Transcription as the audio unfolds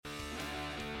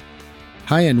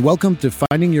Hi, and welcome to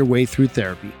Finding Your Way Through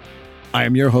Therapy. I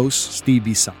am your host, Steve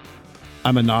Bisson.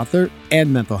 I'm an author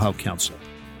and mental health counselor.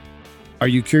 Are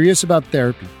you curious about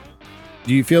therapy?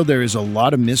 Do you feel there is a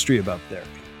lot of mystery about therapy?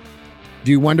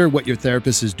 Do you wonder what your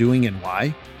therapist is doing and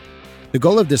why? The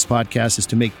goal of this podcast is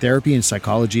to make therapy and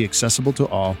psychology accessible to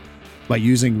all by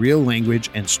using real language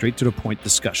and straight-to-the-point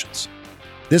discussions.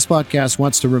 This podcast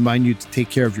wants to remind you to take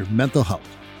care of your mental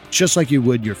health, just like you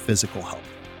would your physical health.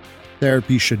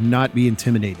 Therapy should not be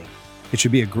intimidating. It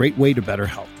should be a great way to better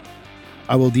health.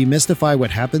 I will demystify what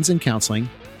happens in counseling,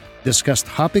 discuss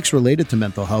topics related to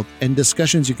mental health, and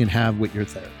discussions you can have with your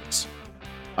therapist.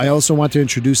 I also want to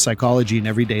introduce psychology in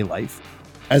everyday life,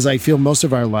 as I feel most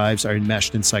of our lives are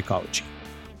enmeshed in psychology.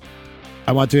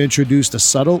 I want to introduce the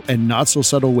subtle and not so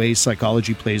subtle ways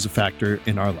psychology plays a factor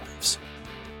in our lives.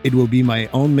 It will be my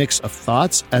own mix of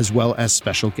thoughts as well as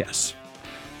special guests.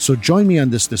 So join me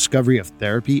on this discovery of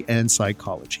therapy and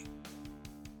psychology.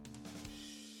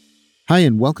 Hi,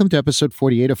 and welcome to episode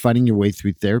 48 of Finding Your Way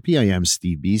Through Therapy. I am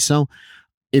Steve Bisson.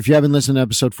 If you haven't listened to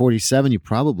episode 47, you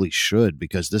probably should,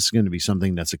 because this is going to be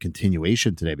something that's a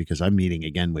continuation today, because I'm meeting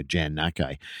again with Jenn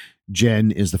Nakhai. Jenn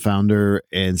is the founder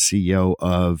and CEO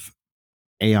of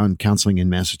Aon Counseling in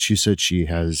Massachusetts. She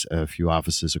has a few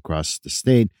offices across the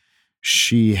state.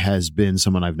 She has been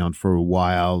someone I've known for a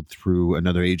while through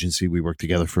another agency. We worked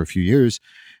together for a few years,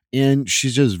 and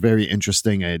she's just very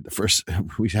interesting.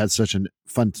 We had such a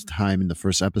fun time in the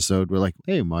first episode. We're like,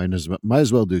 hey, might as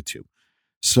well do two.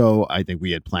 So I think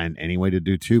we had planned anyway to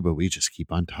do two, but we just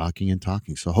keep on talking and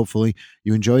talking. So hopefully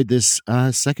you enjoyed this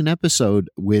second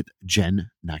episode with Jenn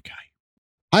Nakhai.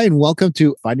 Hi, and welcome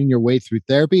to Finding Your Way Through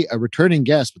Therapy, a returning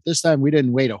guest, but this time we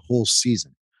didn't wait a whole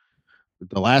season.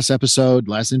 The last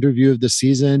interview of the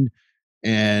season,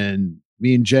 and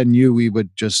me and Jenn knew we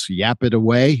would just yap it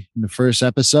away in the first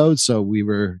episode. So we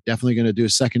were definitely going to do a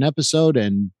second episode,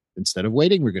 and instead of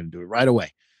waiting, we're going to do it right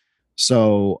away.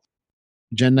 So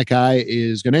Jenn Nakhai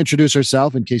is going to introduce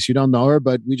herself in case you don't know her,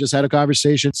 but we just had a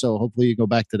conversation. So hopefully you go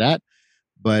back to that.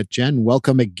 But Jenn,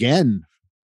 welcome again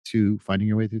to Finding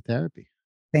Your Way Through Therapy.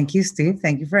 Thank you, Steve.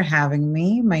 Thank you for having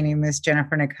me. My name is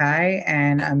Jennifer Nakhai,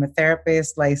 and I'm a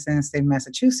therapist licensed in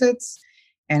Massachusetts.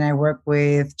 And I work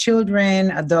with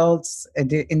children, adults,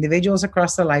 individuals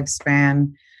across the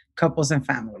lifespan, couples, and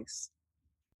families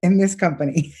in this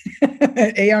company,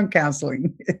 Aon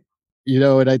Counseling. You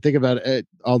know, and I think about it,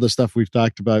 all the stuff we've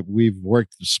talked about, we've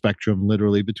worked the spectrum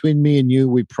literally. Between me and you,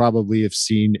 we probably have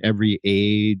seen every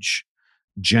age,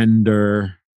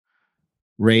 gender,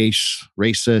 race,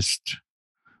 racist.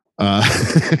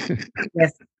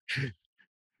 Yes.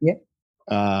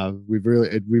 Yeah. We've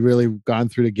really gone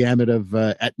through the gamut of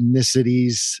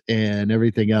ethnicities and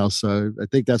everything else. So I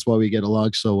think that's why we get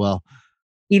along so well.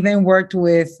 Even worked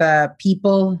with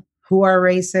people who are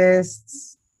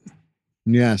racists.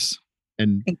 Yes.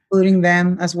 And including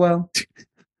them as well.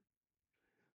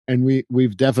 And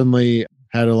we've definitely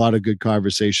had a lot of good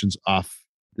conversations off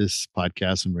this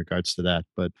podcast in regards to that.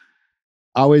 But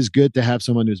always good to have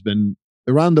someone who's been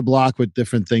around the block with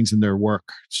different things in their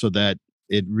work, so that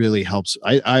it really helps.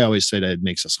 I always say that it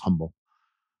makes us humble.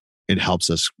 It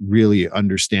helps us really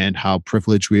understand how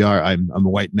privileged we are. I'm a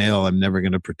white male. I'm never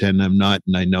going to pretend I'm not.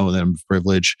 And I know that I'm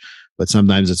privileged, but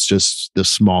sometimes it's just the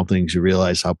small things you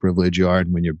realize how privileged you are.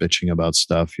 And when you're bitching about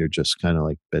stuff, you're just kind of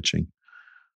like bitching.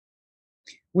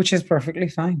 Which is perfectly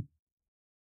fine.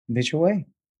 Bitch away.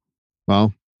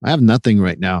 Well, I have nothing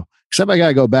right now, except I got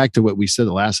to go back to what we said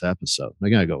the last episode. I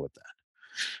got to go with that.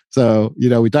 So,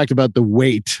 we talked about the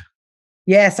weight.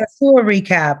 Yes, let's do a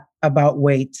recap about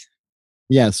weight.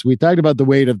 Yes, we talked about the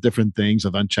weight of different things,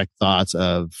 of unchecked thoughts,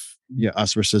 of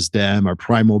us versus them, our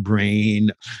primal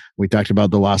brain. We talked about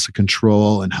the loss of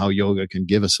control and how yoga can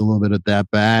give us a little bit of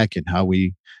that back, and how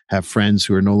we have friends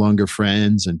who are no longer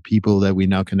friends and people that we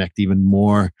now connect even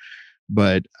more.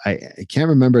 But I can't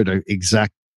remember the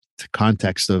exact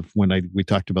context of when we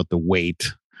talked about the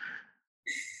weight.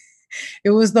 It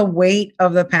was the weight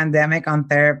of the pandemic on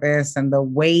therapists, and the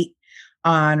weight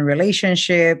on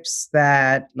relationships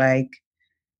that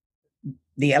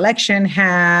the election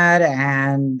had,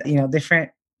 and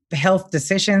different health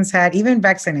decisions had. Even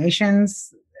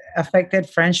vaccinations affected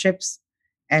friendships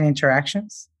and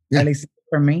interactions, at least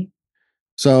for me.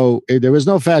 So there was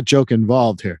no fat joke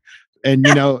involved here. And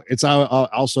it's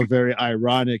also very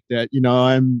ironic that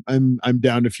I'm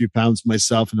down a few pounds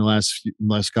myself in the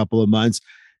last couple of months.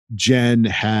 Jenn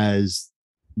has,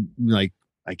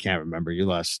 I can't remember, you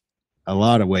lost a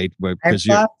lot of weight because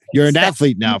you're an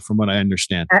athlete now, from what I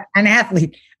understand. An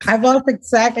athlete. I've lost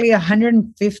exactly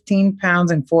 115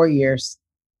 pounds in 4 years.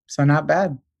 So not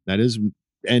bad. That is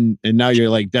and now you're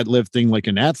like deadlifting like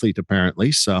an athlete,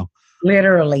 apparently. So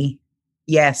Literally.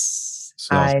 Yes.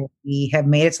 So I have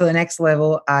made it to the next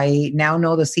level. I now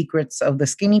know the secrets of the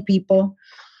skinny people.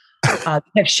 Have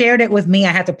shared it with me.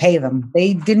 I had to pay them.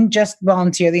 They didn't just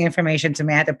volunteer the information to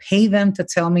me. I had to pay them to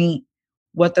tell me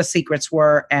what the secrets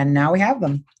were. And now we have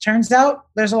them. Turns out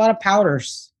there's a lot of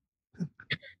powders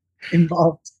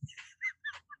involved.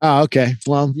 Oh, okay.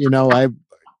 Well,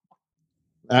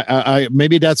 I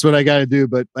maybe that's what I got to do.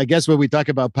 But I guess when we talk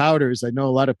about powders, I know a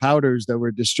lot of powders that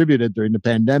were distributed during the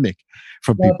pandemic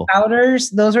from people. Powders,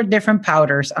 those are different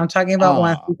powders. I'm talking about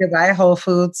ones you can buy at Whole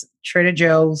Foods, Trader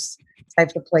Joe's,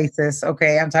 types of places.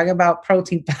 Okay, I'm talking about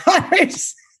protein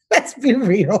powders. Let's be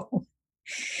real.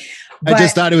 I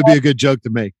just thought it would be a good joke to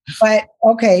make. But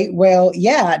okay, well,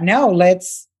 yeah, no,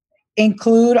 let's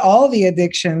include all the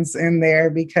addictions in there,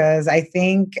 because I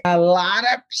think a lot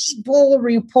of people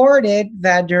reported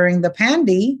that during the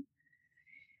pandy,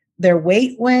 their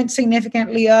weight went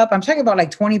significantly up. I'm talking about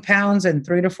like 20 pounds in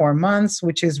 3 to 4 months,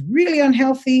 which is really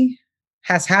unhealthy.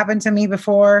 Has happened to me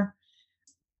before.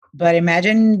 But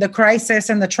imagine the crisis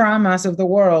and the traumas of the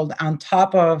world on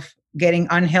top of getting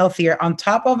unhealthier, on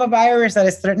top of a virus that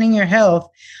is threatening your health,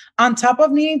 on top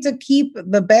of needing to keep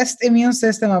the best immune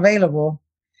system available.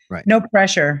 Right. No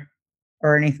pressure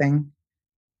or anything.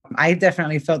 I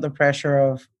definitely felt the pressure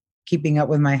of keeping up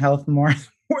with my health more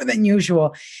than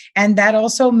usual. And that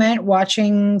also meant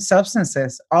watching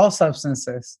substances, all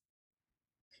substances.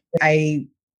 I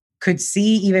could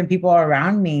see even people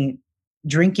around me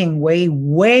drinking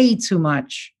way too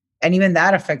much. And even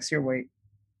that affects your weight.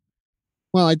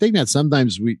 Well, I think that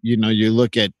sometimes you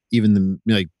look at even the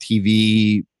like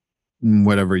TV,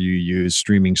 whatever you use,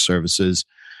 streaming services,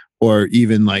 or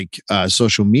even like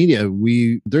social media.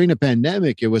 During the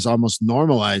pandemic, it was almost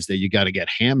normalized that you got to get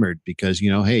hammered because,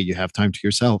 hey, you have time to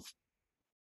yourself.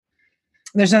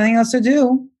 There's nothing else to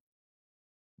do.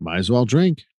 Might as well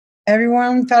drink.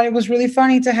 Everyone thought it was really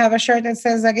funny to have a shirt that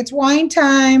says like, it's wine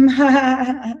time.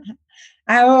 I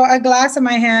have a glass in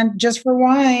my hand just for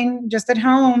wine, just at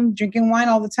home, drinking wine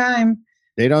all the time.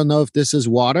 They don't know if this is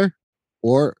water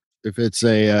or if it's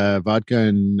a vodka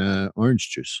and orange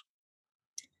juice.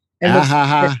 It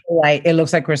looks light. It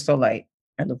looks like Crystal Light.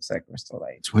 It looks like Crystal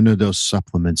Light. It's one of those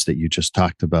supplements that you just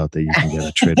talked about that you can get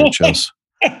at Trader Joe's.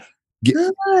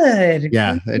 Good.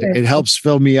 Yeah, good. It helps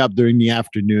fill me up during the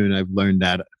afternoon. I've learned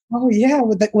that. Oh yeah,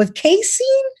 with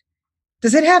casein.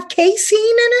 Does it have casein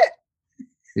in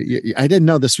it? I didn't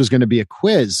know this was going to be a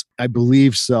quiz. I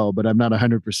believe so, but I'm not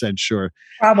 100% sure.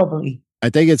 Probably. I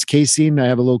think it's casein. I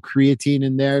have a little creatine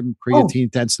in there.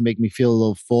 Creatine tends to make me feel a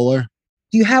little fuller.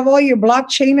 Do you have all your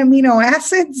blockchain amino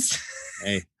acids?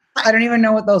 Hey. I don't even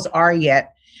know what those are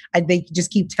yet. They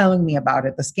just keep telling me about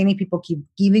it. The skinny people keep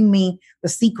giving me the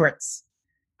secrets,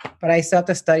 but I still have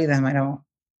to study them. I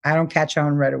don't catch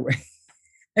on right away.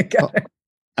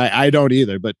 I don't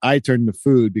either, but I turn to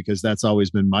food because that's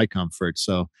always been my comfort.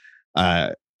 So,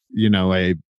 all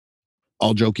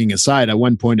joking aside, at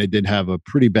one point I did have a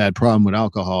pretty bad problem with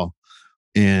alcohol,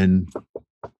 and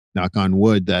knock on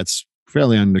wood, that's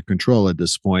fairly under control at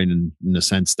this point, in the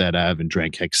sense that I haven't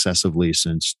drank excessively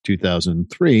since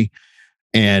 2003.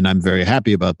 And I'm very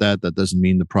happy about that. That doesn't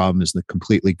mean the problem is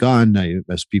completely gone.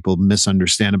 As people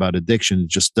misunderstand about addiction, it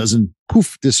just doesn't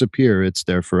disappear. It's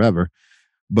there forever.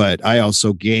 But I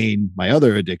also gain my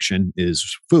other addiction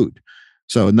is food.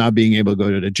 So not being able to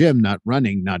go to the gym, not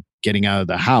running, not getting out of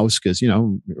the house. Because,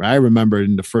 I remember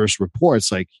in the first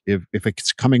reports, like if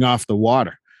it's coming off the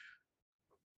water.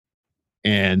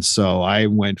 And so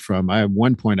at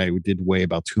one point I did weigh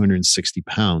about 260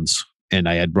 pounds, and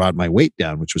I had brought my weight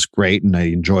down, which was great. And I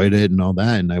enjoyed it and all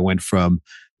that. And I went from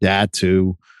that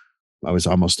to, I was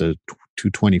almost a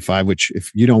 225, which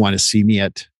if you don't want to see me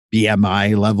at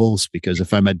BMI levels, because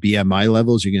if I'm at BMI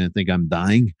levels, you're going to think I'm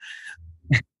dying.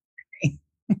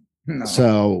 No.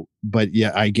 So, but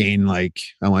yeah, I gained I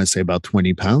want to say about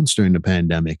 20 pounds during the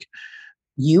pandemic.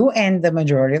 You and the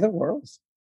majority of the world.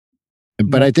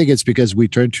 But I think it's because we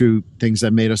turned to things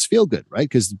that made us feel good, right?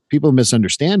 Because people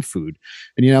misunderstand food.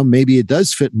 And, maybe it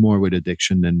does fit more with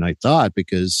addiction than I thought,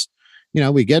 because,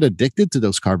 we get addicted to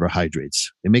those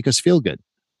carbohydrates. They make us feel good.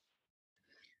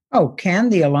 Oh,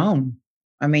 candy alone.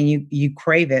 I mean, you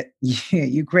crave it.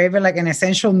 You crave it like an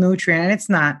essential nutrient. And it's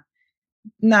not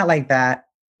like that.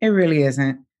 It really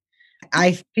isn't.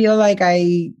 I feel like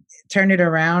I turned it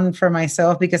around for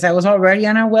myself because I was already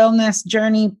on a wellness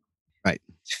journey. Right.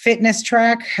 Fitness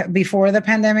track before the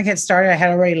pandemic had started. I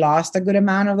had already lost a good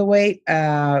amount of the weight,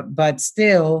 but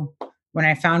still when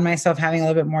I found myself having a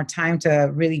little bit more time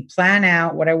to really plan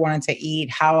out what I wanted to eat,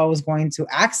 how I was going to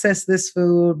access this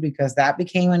food, because that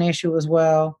became an issue as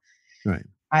well. Right.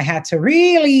 I had to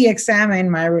really examine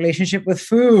my relationship with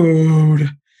food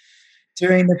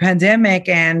during the pandemic,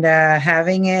 and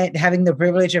having the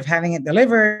privilege of having it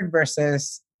delivered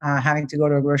versus having to go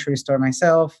to a grocery store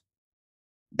myself.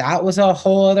 That was a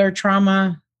whole other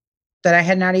trauma that I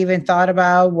had not even thought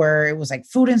about, where it was like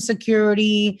food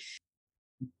insecurity,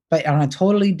 but on a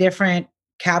totally different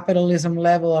capitalism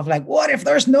level of like, what if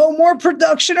there's no more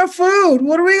production of food?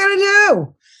 What are we going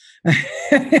to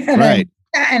do? Right.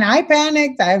 And I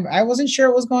panicked. I wasn't sure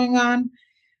what was going on,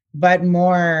 but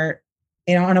more,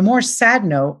 on a more sad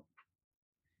note,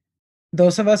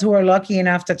 those of us who are lucky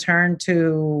enough to turn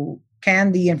to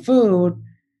candy and food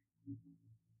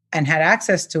and had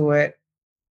access to it,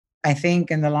 I think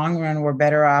in the long run, we're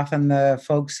better off than the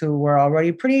folks who were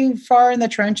already pretty far in the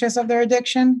trenches of their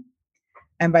addiction.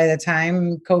 And by the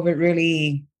time COVID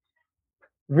really,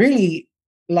 really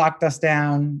locked us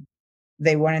down,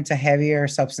 they went into heavier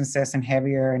substances and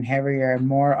heavier and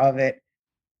more of it,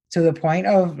 to the point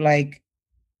of like,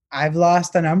 I've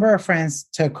lost a number of friends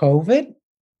to COVID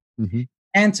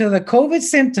and to the COVID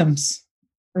symptoms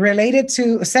related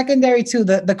to, secondary to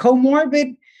the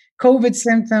comorbid COVID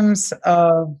symptoms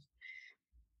of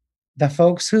the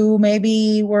folks who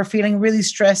maybe were feeling really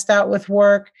stressed out with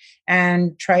work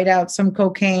and tried out some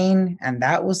cocaine, and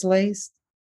that was laced.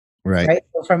 Right.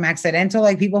 So from accidental,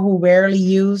 like people who rarely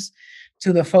use,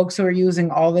 to the folks who are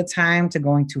using all the time, to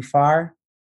going too far,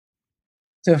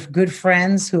 to good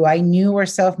friends who I knew were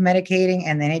self-medicating,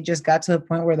 and then it just got to the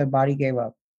point where their body gave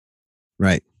up.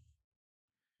 Right.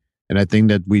 And I think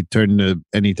that we turn to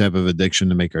any type of addiction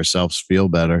to make ourselves feel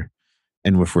better.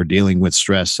 And if we're dealing with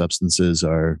stress, substances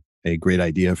are a great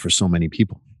idea for so many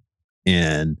people.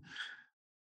 And,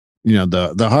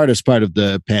 the hardest part of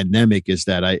the pandemic is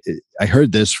that I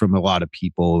heard this from a lot of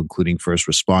people, including first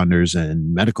responders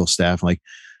and medical staff, like,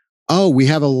 oh, we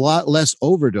have a lot less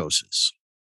overdoses.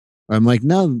 I'm like,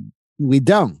 no, we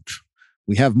don't.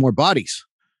 We have more bodies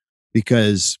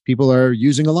because people are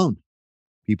using alone.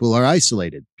 People are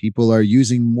isolated. People are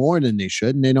using more than they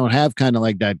should. And they don't have kind of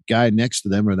like that guy next to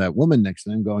them or that woman next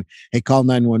to them going, hey, call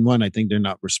 911. I think they're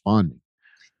not responding.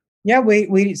 Yeah,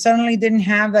 we suddenly didn't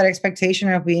have that expectation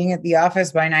of being at the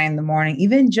office by 9 a.m.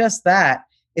 Even just that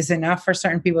is enough for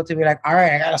certain people to be like, all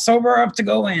right, I got to sober up to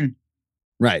go in.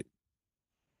 Right.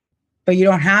 But you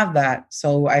don't have that.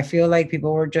 So I feel like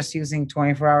people were just using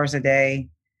 24 hours a day,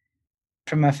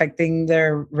 from affecting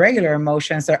their regular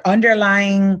emotions, their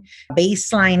underlying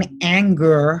baseline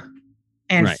anger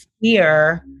and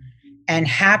fear and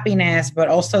happiness, but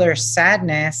also their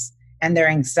sadness and their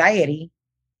anxiety.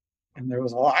 And there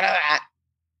was a lot of that.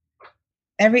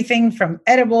 Everything from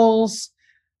edibles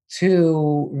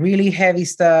to really heavy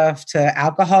stuff to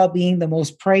alcohol being the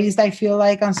most praised, I feel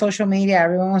like, on social media.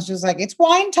 Everyone was just like, it's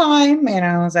wine time. And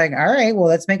I was like, all right, well,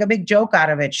 let's make a big joke out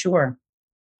of it. Sure.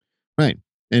 Right.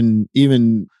 And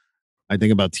even I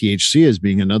think about THC as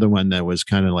being another one that was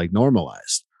kind of like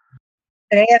normalized.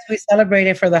 Today, as we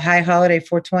celebrated for the high holiday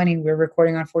 420, we're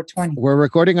recording on 420. We're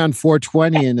recording on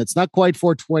 420, and it's not quite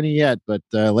 420 yet, but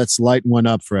let's light one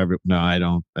up for everyone. No, I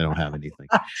don't have anything.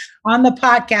 On the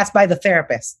podcast by the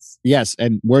therapists. Yes,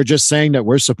 and we're just saying that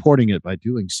we're supporting it by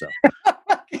doing so.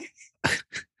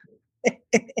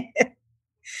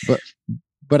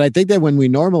 But I think that when we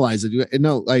normalize it,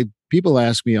 like people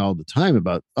ask me all the time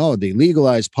about, oh, they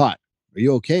legalize pot. Are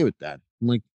you okay with that? I'm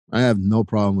like, I have no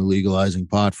problem with legalizing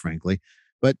pot, frankly.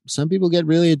 But some people get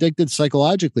really addicted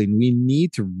psychologically, and we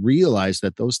need to realize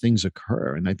that those things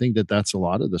occur. And I think that that's a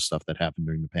lot of the stuff that happened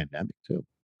during the pandemic too.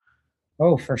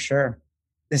 Oh, for sure.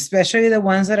 Especially the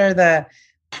ones that are the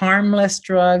harmless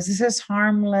drugs. This is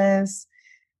harmless.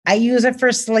 I use it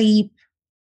for sleep.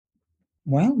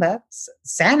 Well, that's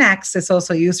Xanax is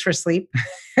also used for sleep.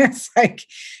 It's like,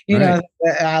 a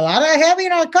lot of heavy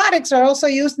narcotics are also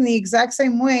used in the exact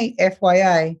same way,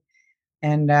 FYI.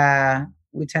 And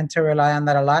we tend to rely on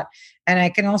that a lot. And I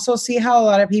can also see how a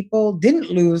lot of people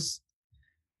didn't lose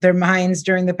their minds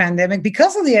during the pandemic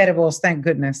because of the edibles, thank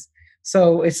goodness.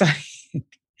 So it's like,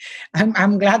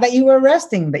 I'm glad that you were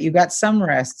resting, that you got some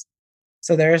rest.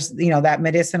 So there's, that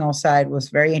medicinal side was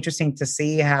very interesting to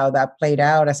see how that played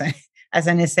out as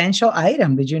an essential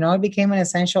item. Did you know it became an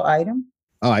essential item?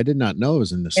 Oh, I did not know it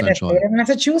was an essential item. In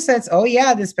Massachusetts, oh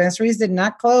yeah, dispensaries did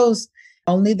not close.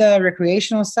 Only the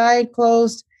recreational side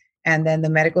closed, and then the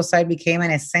medical side became an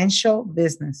essential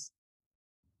business.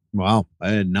 Wow,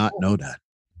 I did not know that.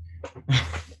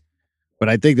 But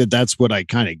I think that that's what I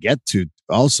kind of get to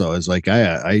also is like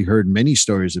I heard many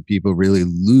stories of people really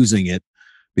losing it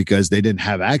because they didn't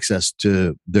have access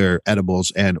to their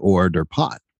edibles and or their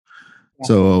pot.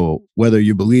 So whether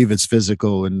you believe it's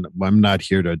physical, and I'm not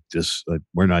here to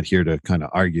we're not here to kind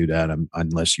of argue that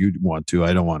unless you want to.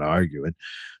 I don't want to argue it.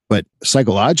 But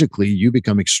psychologically, you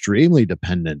become extremely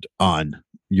dependent on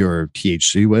your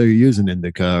THC, whether you're using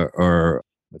indica or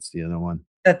what's the other one?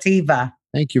 Sativa.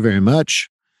 Thank you very much.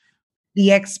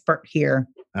 The expert here.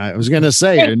 I was going to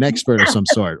say you're an expert of some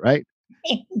sort, right?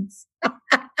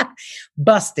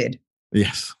 Busted.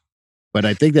 Yes. But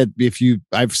I think that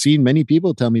I've seen many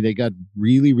people tell me they got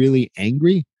really, really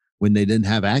angry when they didn't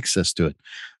have access to it.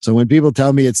 So when people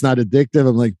tell me it's not addictive,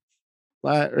 I'm like,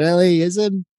 what, really?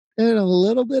 Isn't it a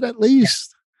little bit at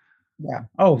least? Yeah.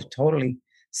 Oh, totally.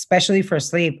 Especially for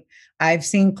sleep. I've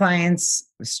seen clients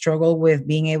struggle with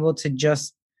being able to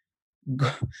just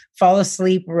fall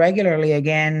asleep regularly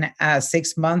again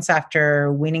 6 months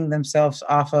after weaning themselves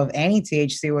off of any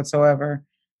THC whatsoever.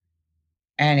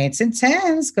 And it's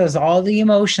intense because all the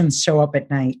emotions show up at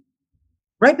night,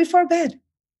 right before bed.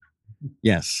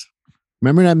 Yes.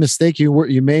 Remember that mistake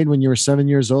you made when you were 7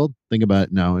 years old? Think about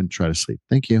it now and try to sleep.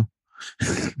 Thank you.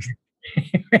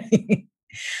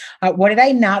 What did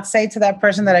I not say to that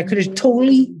person that I could have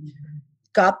totally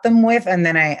got them with? And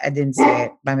then I didn't say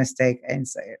it by mistake. I didn't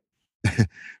say it.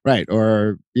 Right.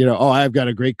 Or, I've got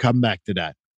a great comeback to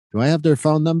that. Do I have their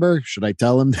phone number? Should I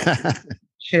tell them that?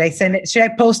 Should I send it? Should I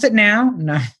post it now?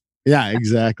 No. Yeah,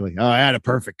 exactly. Oh, I had a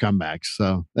perfect comeback.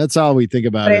 So that's all we think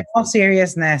about. But in all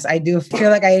seriousness, I do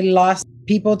feel like I lost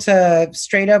people to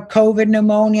straight up COVID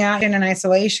pneumonia in an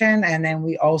isolation. And then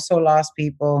we also lost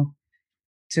people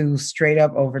to straight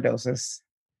up overdoses.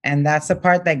 And that's the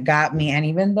part that got me. And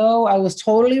even though I was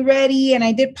totally ready and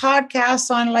I did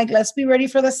podcasts on let's be ready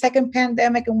for the second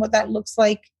pandemic and what that looks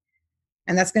like.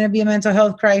 And that's going to be a mental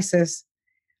health crisis.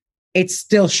 It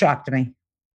still shocked me.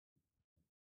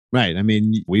 Right. I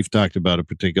mean, we've talked about a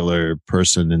particular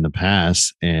person in the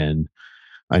past, and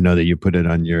I know that you put it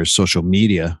on your social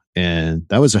media, and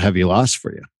that was a heavy loss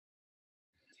for you.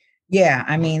 Yeah.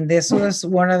 I mean, this was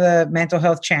one of the mental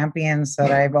health champions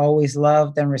that I've always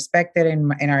loved and respected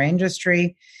in our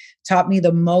industry. Taught me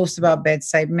the most about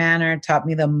bedside manner, taught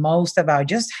me the most about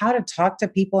just how to talk to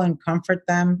people and comfort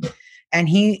them. And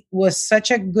he was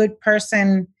such a good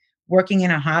person working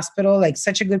in a hospital,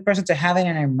 such a good person to have in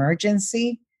an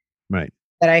emergency. Right.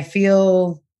 That I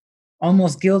feel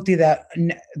almost guilty that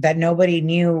nobody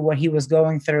knew what he was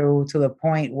going through to the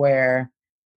point where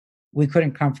we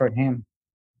couldn't comfort him.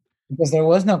 Because there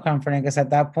was no comforting, because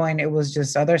at that point it was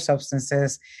just other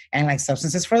substances and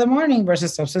substances for the morning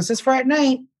versus substances for at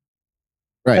night.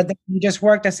 Right. But then you just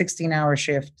worked a 16-hour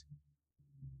shift.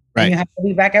 Right. And you have to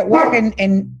be back at work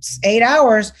in 8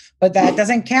 hours, but that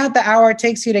doesn't count the hour it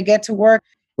takes you to get to work.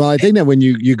 Well, I think that when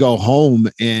you go home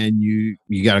and you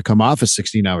got to come off a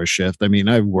 16-hour shift. I mean,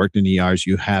 I've worked in ERs,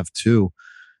 you have too.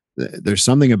 There's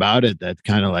something about it that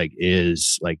kind of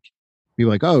is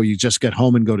people oh, you just get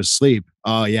home and go to sleep.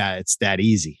 Oh yeah, it's that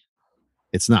easy.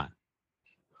 It's not.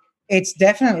 It's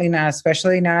definitely not,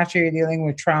 especially not after you're dealing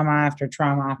with trauma after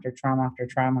trauma after trauma after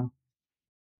trauma.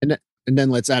 And then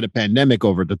let's add a pandemic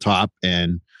over the top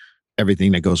and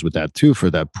everything that goes with that too for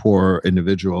that poor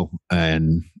individual.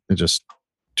 And it's just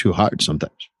too hard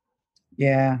sometimes.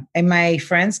 Yeah. In my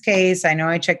friend's case, I know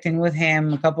I checked in with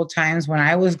him a couple of times when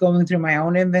I was going through my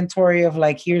own inventory of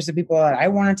here's the people that I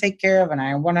want to take care of and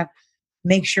I want to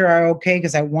make sure are okay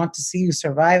because I want to see you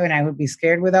survive and I would be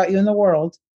scared without you in the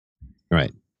world.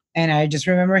 Right. And I just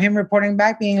remember him reporting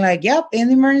back being yep, in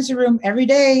the emergency room every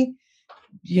day,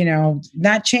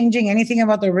 not changing anything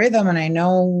about the rhythm. And I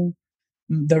know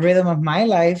the rhythm of my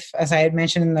life, as I had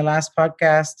mentioned in the last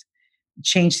podcast,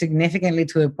 changed significantly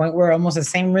to the point where almost the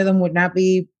same rhythm would not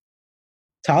be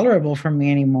tolerable for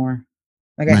me anymore.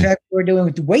 I feel like we were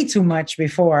doing way too much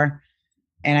before,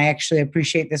 and I actually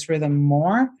appreciate this rhythm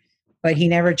more, but he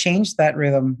never changed that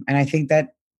rhythm. And I think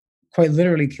that quite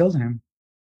literally killed him.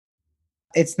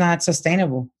 It's not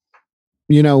sustainable.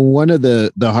 One of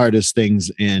the hardest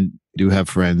things, and I do have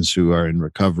friends who are in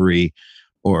recovery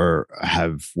or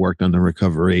have worked on the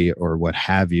recovery or what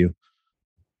have you.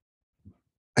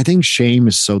 I think shame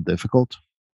is so difficult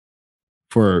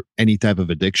for any type of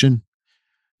addiction.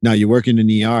 Now you work in an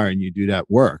ER and you do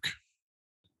that work.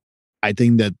 I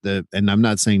think that and I'm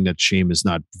not saying that shame is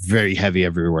not very heavy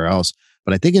everywhere else,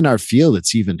 but I think in our field,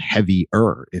 it's even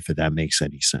heavier, if that makes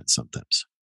any sense sometimes.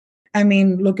 I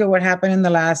mean, look at what happened in the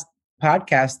last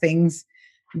podcast. Things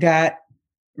got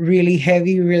really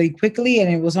heavy really quickly,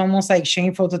 and it was almost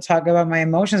shameful to talk about my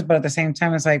emotions, but at the same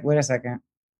time, it's wait a second.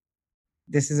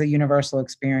 This is a universal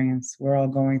experience. We're all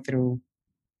going through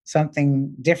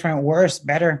something different, worse,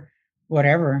 better,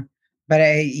 whatever. But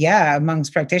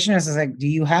amongst practitioners, it's like, do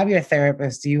you have your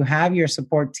therapist? Do you have your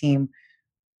support team?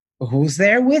 Who's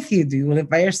there with you? Do you live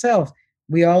by yourself?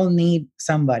 We all need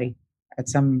somebody at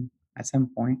some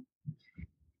point.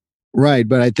 Right.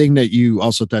 But I think that you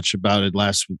also touched about it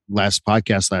last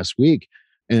podcast last week.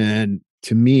 And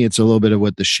to me, it's a little bit of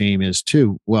what the shame is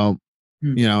too. Well,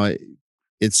 you know,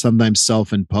 it's sometimes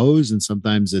self-imposed and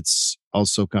sometimes it's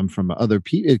also come from other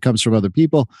people. It comes from other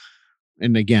people.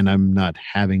 And again, I'm not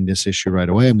having this issue right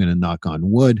away. I'm going to knock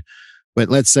on wood. But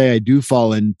let's say I do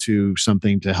fall into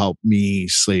something to help me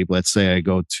sleep. Let's say I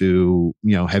go to,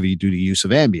 heavy duty use of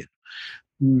Ambien.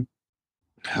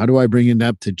 How do I bring it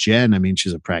up to Jen? I mean,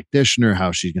 she's a practitioner.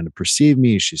 How she's going to perceive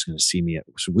me? She's going to see me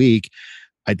once a week.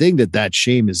 I think that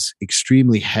shame is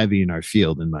extremely heavy in our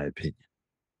field, in my opinion.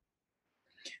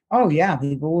 Oh, yeah.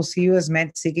 People will see you as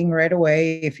med seeking right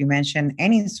away if you mention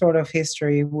any sort of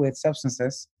history with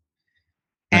substances.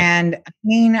 Right. And I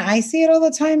mean, I see it all the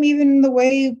time, even the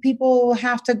way people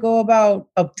have to go about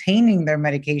obtaining their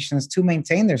medications to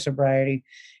maintain their sobriety.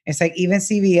 It's like even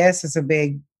CVS is a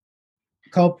big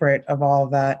culprit of all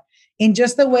of that. In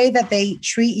just the way that they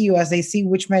treat you as they see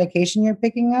which medication you're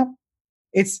picking up,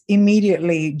 it's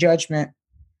immediately judgment,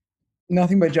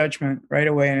 nothing but judgment right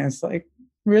away. And it's like,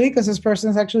 really? Because this person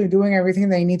is actually doing everything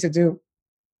they need to do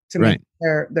to make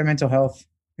their mental health,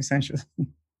 essentially.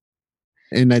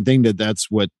 And I think that's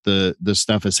what the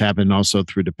stuff has happened also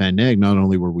through the pandemic. Not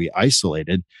only were we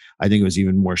isolated, I think it was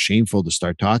even more shameful to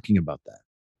start talking about that.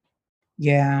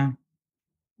 Yeah.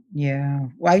 Yeah.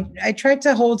 Well, I tried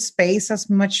to hold space as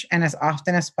much and as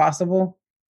often as possible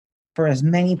for as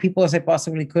many people as I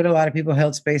possibly could. A lot of people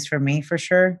held space for me, for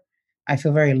sure. I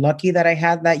feel very lucky that I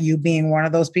had that, you being one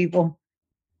of those people.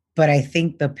 But I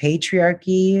think the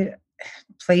patriarchy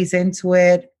plays into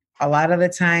it. A lot of the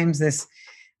times, this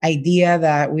idea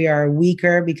that we are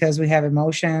weaker because we have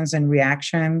emotions and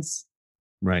reactions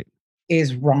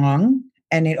is wrong.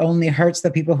 And it only hurts the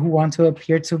people who want to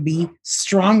appear to be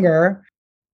stronger,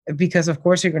 because of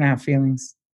course you're going to have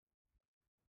feelings.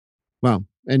 Well,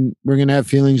 and we're going to have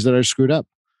feelings that are screwed up.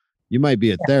 You might be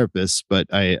a therapist, but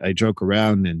I joke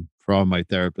around, and for all my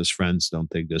therapist friends, don't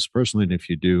take this personally. And if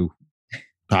you do,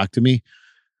 talk to me.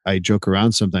 I joke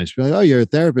around sometimes. Be like, oh, you're a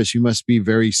therapist. You must be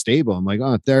very stable. I'm like,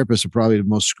 oh, therapists are probably the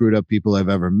most screwed up people I've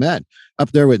ever met.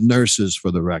 Up there with nurses, for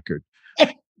the record.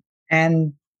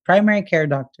 And primary care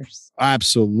doctors.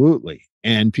 Absolutely.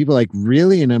 And people like,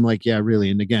 really? And I'm like, yeah,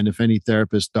 really. And again, if any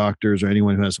therapists, doctors, or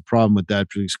anyone who has a problem with that,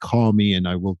 please call me and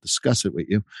I will discuss it with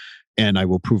you and I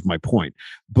will prove my point.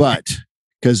 But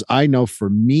because I know for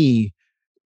me,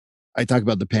 I talk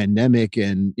about the pandemic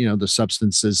and, the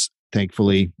substances.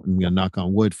 Thankfully, I'm going to knock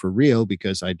on wood for real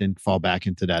because I didn't fall back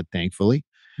into that, thankfully.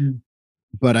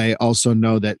 But I also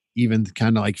know that even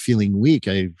kind of like feeling weak,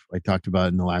 I talked about it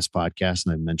in the last podcast,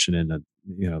 and I mentioned it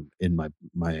in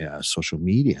my social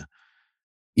media.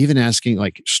 Even asking,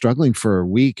 like, struggling for a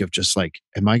week of just like,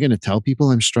 am I going to tell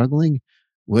people I'm struggling?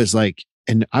 Was like,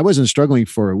 and I wasn't struggling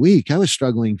for a week. I was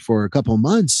struggling for a couple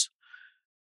months.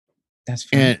 That's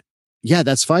fine. And yeah,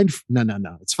 that's fine.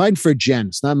 No. It's fine for Jen.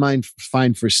 It's not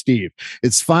fine for Steve.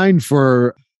 It's fine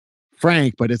for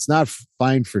Frank, but it's not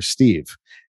fine for Steve.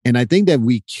 And I think that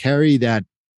we carry that,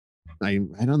 I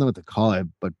don't know what to call it,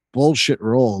 but bullshit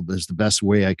role is the best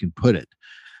way I can put it.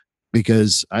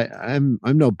 Because I'm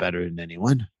no better than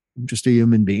anyone. I'm just a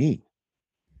human being.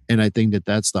 And I think that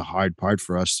that's the hard part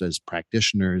for us as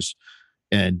practitioners.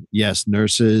 And yes,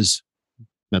 nurses,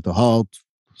 mental health,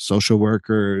 social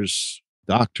workers,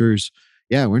 doctors.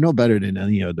 Yeah, we're no better than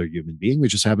any other human being. We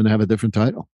just happen to have a different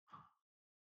title.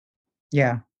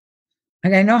 Yeah.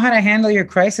 Like, I know how to handle your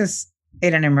crisis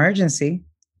in an emergency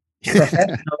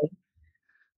professionally.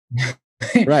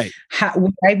 Right.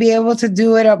 Would I be able to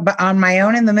do it on my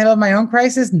own in the middle of my own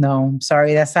crisis? No, I'm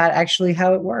sorry. That's not actually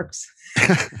how it works.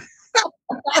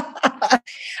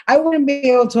 I wouldn't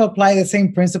be able to apply the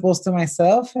same principles to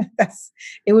myself.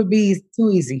 It would be too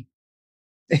easy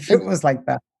if it was like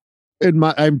that.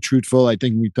 I'm truthful. I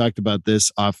think we talked about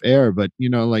this off air, but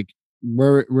like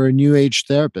we're a new age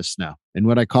therapist now. And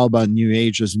what I call about new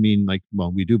age doesn't mean like,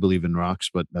 well, we do believe in rocks,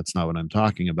 but that's not what I'm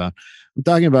talking about. I'm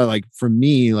talking about, like, for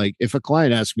me, like if a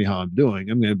client asks me how I'm doing,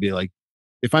 I'm going to be like,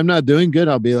 if I'm not doing good,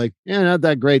 I'll be like, yeah, not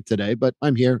that great today, but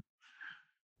I'm here.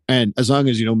 And as long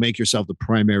as you don't make yourself the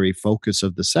primary focus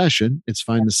of the session, it's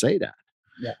fine to say that.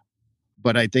 Yeah.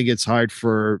 But I think it's hard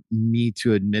for me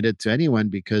to admit it to anyone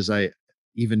because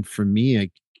even for me,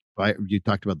 you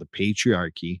talked about the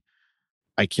patriarchy.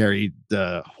 I carried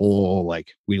the whole, like,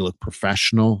 we look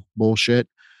professional bullshit.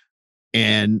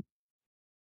 And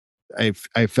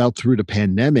I felt through the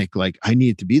pandemic like I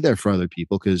needed to be there for other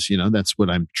people because, that's what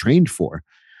I'm trained for.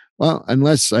 Well,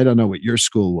 unless I don't know what your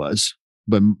school was,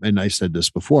 and I said this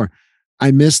before,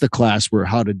 I missed the class where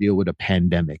how to deal with a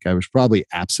pandemic. I was probably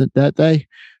absent that day,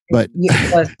 but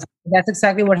that's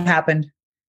exactly what happened.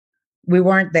 We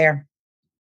weren't there.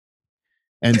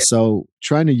 And so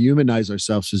trying to humanize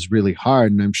ourselves is really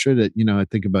hard. And I'm sure that, I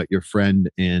think about your friend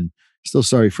and still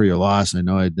sorry for your loss. I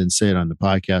know I didn't say it on the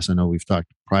podcast. I know we've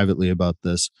talked privately about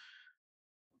this.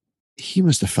 He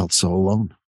must have felt so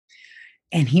alone.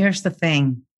 And here's the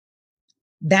thing.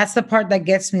 That's the part that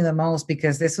gets me the most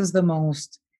because this was the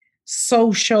most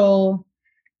social.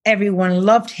 Everyone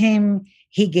loved him.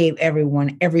 He gave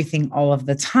everyone everything all of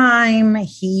the time.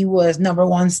 He was number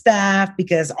one staff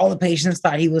because all the patients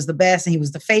thought he was the best and he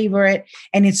was the favorite.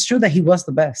 And it's true that he was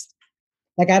the best.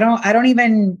 Like, I don't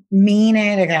even mean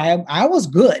it. Like, I was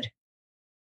good,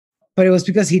 but it was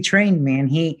because he trained me and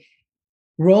he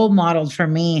role modeled for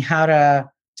me how to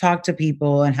talk to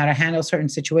people and how to handle certain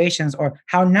situations or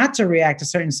how not to react to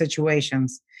certain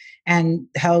situations and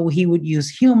how he would use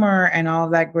humor and all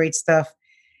that great stuff.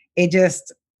 It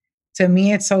just, to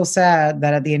me, it's so sad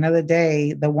that at the end of the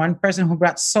day, the one person who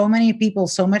brought so many people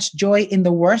so much joy in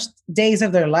the worst days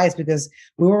of their lives, because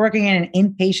we were working in an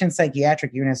inpatient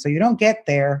psychiatric unit. So you don't get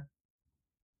there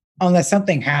unless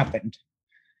something happened.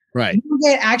 Right. You don't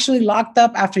get actually locked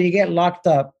up after you get locked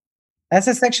up. That's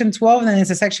a section 12 and then it's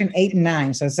a section 8 and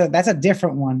 9. So that's a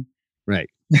different one. Right.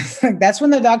 That's when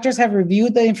the doctors have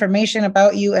reviewed the information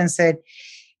about you and said,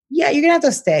 yeah, you're going to have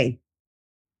to stay.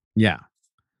 Yeah.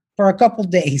 For a couple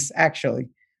days, actually,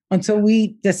 until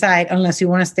we decide, unless you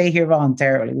want to stay here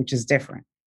voluntarily, which is different,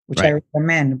 which I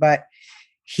recommend. But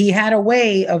he had a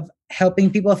way of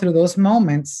helping people through those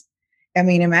moments. I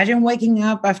mean, imagine waking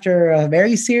up after a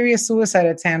very serious suicide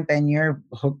attempt and you're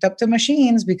hooked up to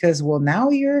machines because, well, now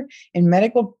you're in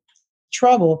medical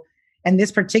trouble. And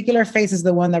this particular phase is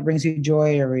the one that brings you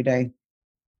joy every day.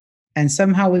 And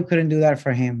somehow we couldn't do that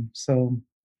for him. So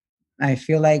I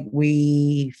feel like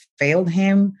we failed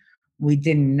him. We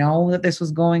didn't know that this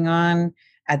was going on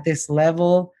at this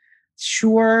level.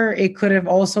 Sure, it could have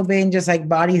also been just like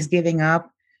bodies giving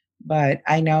up. But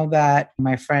I know that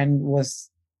my friend was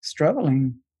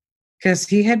struggling because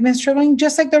he had been struggling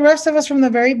just like the rest of us from the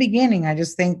very beginning. I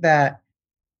just think that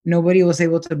nobody was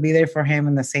able to be there for him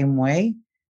in the same way.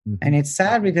 Mm-hmm. And it's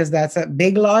sad because that's a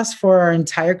big loss for our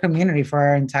entire community, for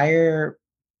our entire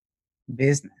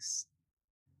business.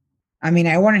 I mean,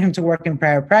 I wanted him to work in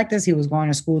private practice. He was going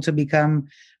to school to become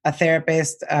a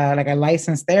therapist, like a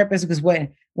licensed therapist, because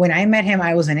when I met him,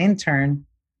 I was an intern,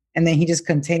 and then he just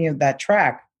continued that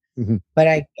track. Mm-hmm. But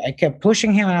I kept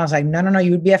pushing him, and I was like, no,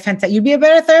 you'd be a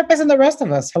better therapist than the rest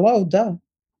of us. Hello, duh.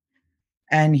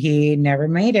 And he never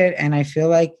made it, and I feel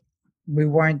like we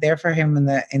weren't there for him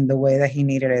in the way that he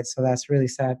needed it. So that's really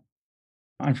sad,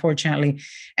 unfortunately.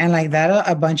 And like that,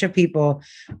 a bunch of people,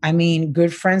 I mean,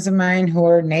 good friends of mine who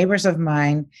are neighbors of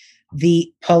mine,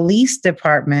 the police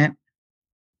department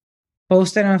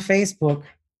posted on Facebook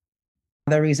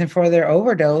the reason for their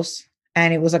overdose.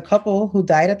 And it was a couple who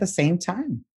died at the same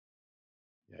time.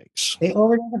 Yikes. They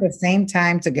overdosed at the same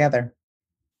time together.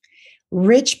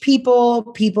 Rich people,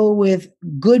 people with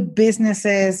good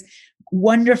businesses,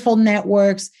 wonderful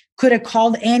networks, could have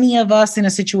called any of us in a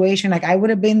situation. Like I would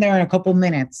have been there in a couple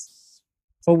minutes,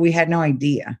 but we had no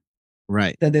idea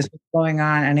that this was going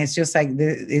on. And it's just like,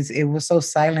 it was so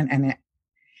silent.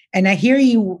 And I hear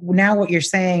you now, what you're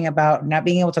saying about not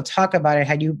being able to talk about it.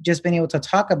 Had you just been able to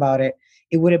talk about it,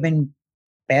 it would have been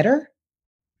better.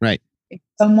 Right. If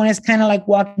someone is kind of like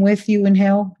walking with you in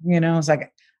hell, it's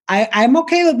like, I'm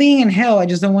okay with being in hell. I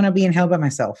just don't want to be in hell by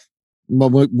myself.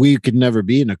 But we could never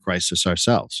be in a crisis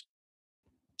ourselves.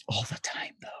 All the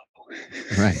time,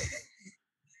 though. Right.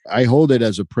 I hold it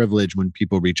as a privilege when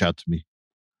people reach out to me.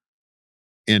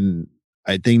 And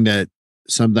I think that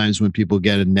sometimes when people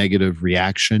get a negative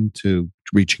reaction to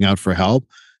reaching out for help,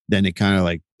 then it kind of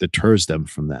like deters them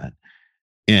from that.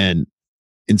 And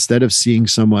instead of seeing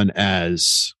someone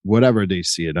as whatever they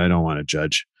see it, I don't want to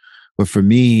judge. But for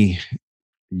me,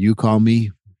 you call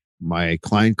me, my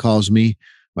client calls me,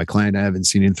 my client I haven't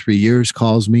seen in 3 years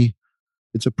calls me.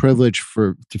 It's a privilege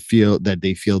to feel that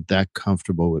they feel that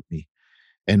comfortable with me.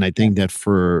 And I think that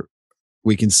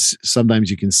sometimes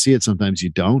you can see it, sometimes you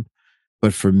don't.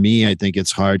 But for me, I think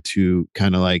it's hard to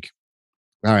kind of like,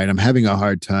 all right, I'm having a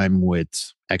hard time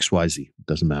with XYZ. It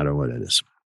doesn't matter what it is.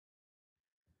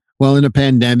 Well, in a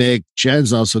pandemic,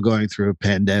 Jen's also going through a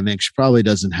pandemic. She probably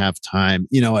doesn't have time.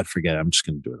 You know what? Forget it. I'm just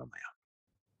going to do it on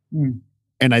my own.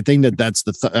 And I think that that's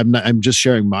I'm just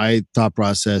sharing my thought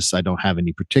process. I don't have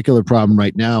any particular problem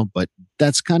right now, but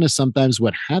that's kind of sometimes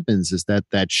what happens is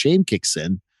that shame kicks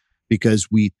in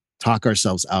because we talk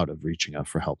ourselves out of reaching out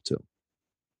for help too.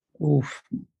 Oof,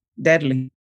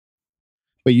 deadly.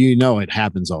 But it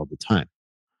happens all the time.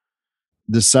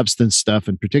 The substance stuff,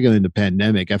 and particularly in the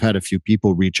pandemic, I've had a few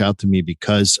people reach out to me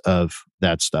because of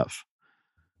that stuff.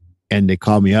 And they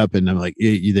call me up and I'm like,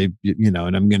 and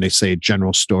I'm going to say a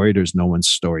general story. There's no one's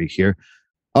story here.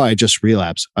 Oh, I just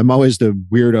relapsed. I'm always the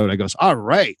weirdo that goes, all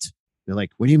right. They're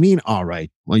like, what do you mean, all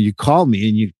right? Well, you called me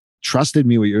and you trusted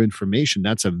me with your information.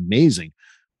 That's amazing.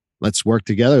 Let's work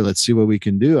together. Let's see what we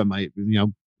can do.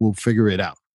 We'll figure it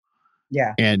out.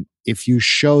 Yeah. And if you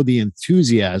show the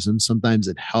enthusiasm, sometimes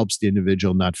it helps the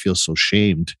individual not feel so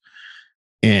shamed.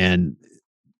 And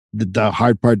the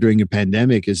hard part during a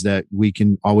pandemic is that we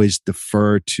can always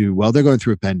defer to, well, they're going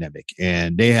through a pandemic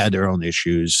and they had their own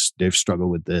issues. They've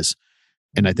struggled with this.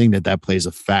 And I think that plays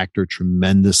a factor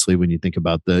tremendously when you think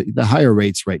about the higher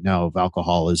rates right now of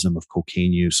alcoholism, of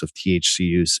cocaine use, of THC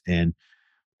use. And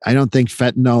I don't think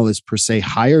fentanyl is per se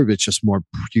higher, but it's just more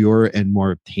pure and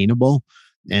more obtainable.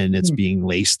 And it's being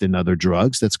laced in other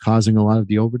drugs that's causing a lot of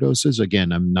the overdoses.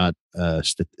 Again, I'm not a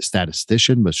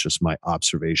statistician, but it's just my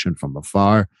observation from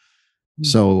afar.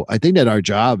 So I think that our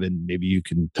job, and maybe you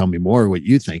can tell me more what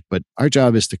you think, but our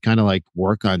job is to kind of like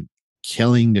work on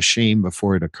killing the shame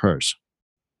before it occurs.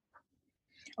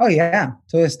 Oh, yeah.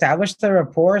 To establish the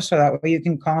rapport so that way you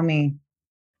can call me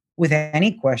with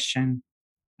any question.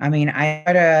 I mean, I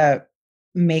try to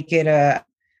make it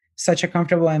such a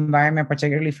comfortable environment,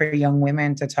 particularly for young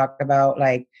women, to talk about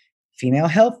like female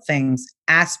health things.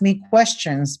 Ask me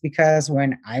questions, because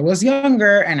when I was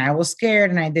younger and I was scared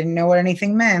and I didn't know what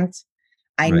anything meant,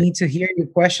 I need to hear your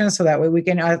questions so that way we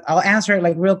can, I'll answer it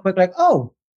like real quick, like,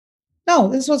 oh, no,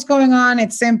 this is what's going on.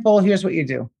 It's simple. Here's what you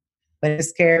do. But it's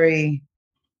scary,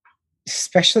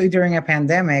 especially during a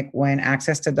pandemic when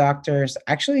access to doctors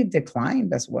actually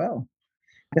declined as well.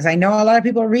 Because I know a lot of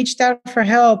people reached out for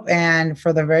help. And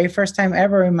for the very first time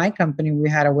ever in my company, we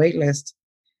had a wait list.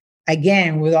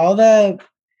 Again, with all the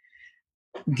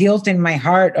guilt in my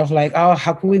heart of like, oh,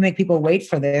 how can we make people wait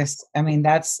for this? I mean,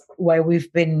 that's why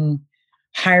we've been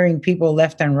hiring people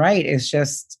left and right. It's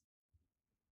just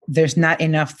there's not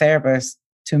enough therapists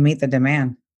to meet the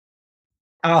demand.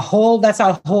 That's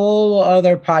a whole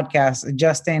other podcast,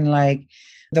 just in like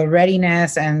the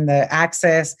readiness and the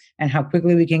access and how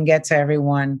quickly we can get to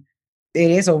everyone.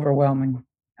 It is overwhelming,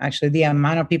 actually, the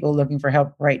amount of people looking for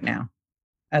help right now,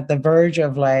 at the verge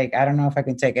of like, I don't know if I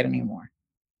can take it anymore.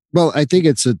 Well, I think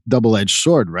it's a double-edged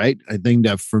sword, right? I think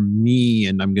that for me,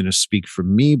 and I'm going to speak for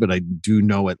me, but I do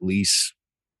know at least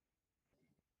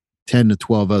 10 to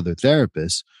 12 other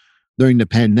therapists. During the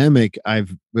pandemic,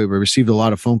 I've received a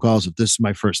lot of phone calls of, this is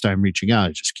my first time reaching out.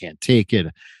 I just can't take it.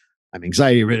 I'm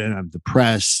anxiety ridden. I'm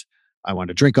depressed. I want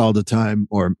to drink all the time,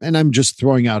 and I'm just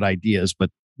throwing out ideas, but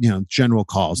general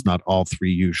calls, not all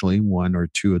three, usually one or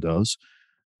two of those.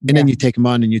 And then you take them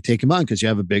on because I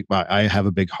have a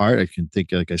big heart. I can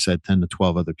think, like I said, 10 to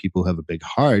 12 other people who have a big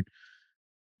heart,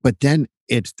 but then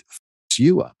it fucks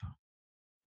you up,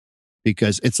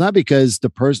 because it's not because the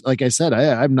person, like I said,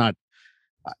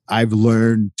 I've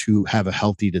learned to have a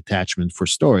healthy detachment for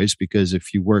stories, because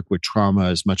if you work with trauma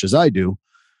as much as I do,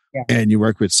 and you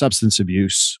work with substance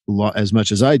abuse as much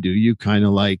as I do, you kind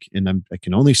of like, and I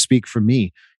can only speak for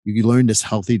me, you learn this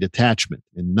healthy detachment,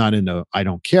 and not in a I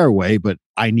don't care way, but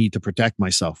I need to protect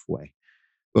myself way.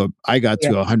 But I got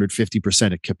to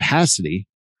 150% of capacity.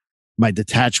 My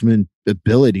detachment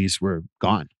abilities were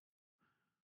gone.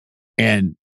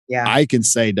 And I can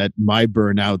say that my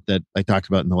burnout that I talked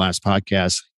about in the last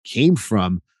podcast came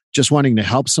from just wanting to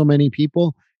help so many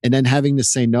people and then having to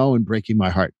say no and breaking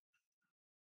my heart.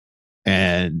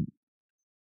 And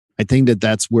I think that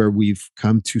that's where we've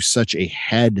come to such a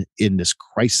head in this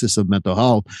crisis of mental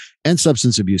health and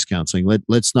substance abuse counseling.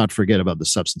 Let's not forget about the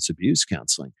substance abuse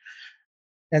counseling.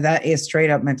 That is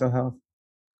straight up mental health.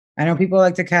 I know people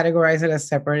like to categorize it as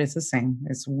separate. It's the same.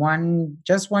 It's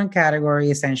just one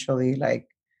category, essentially. Like,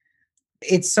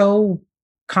 it's so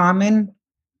common,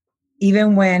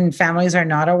 even when families are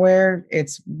not aware,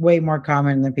 it's way more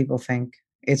common than people think.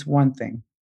 It's one thing.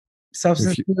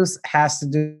 Substance abuse has to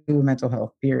do with mental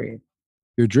health, period.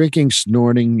 You're drinking,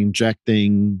 snorting,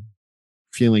 injecting,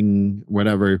 feeling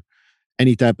whatever,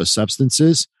 any type of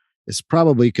substances, it's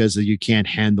probably because you can't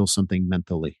handle something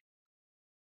mentally.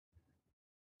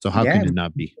 So how can it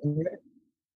not be?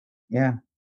 Yeah.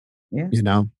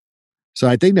 So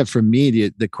I think that for me,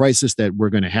 the crisis that we're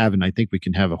going to have, and I think we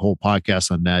can have a whole podcast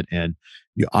on that, and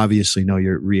you obviously know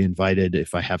you're re-invited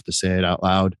if I have to say it out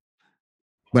loud.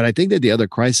 But I think that the other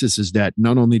crisis is that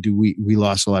not only do we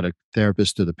lost a lot of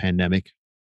therapists to the pandemic.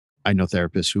 I know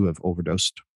therapists who have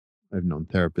overdosed. I've known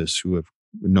therapists who have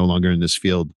no longer in this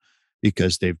field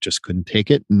because they've just couldn't take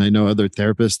it. And I know other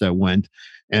therapists that went.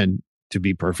 And to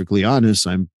be perfectly honest,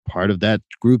 I'm part of that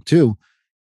group too.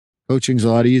 Coaching's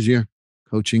a lot easier.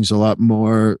 Coaching's a lot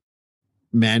more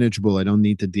manageable. I don't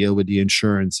need to deal with the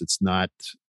insurance. It's not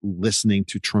listening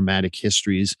to traumatic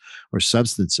histories or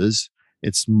substances.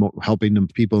 It's helping them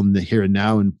people in the here and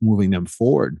now and moving them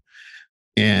forward.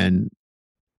 And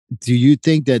do you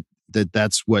think that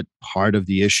that's what part of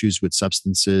the issues with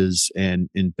substances and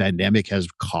in pandemic has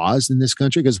caused in this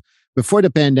country? Because before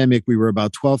the pandemic, we were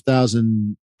about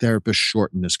 12,000 therapists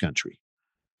short in this country.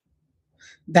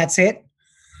 That's it.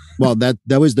 Well, that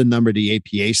was the number the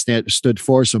APA stood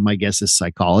for. So my guess is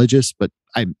psychologists, but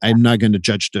I'm not going to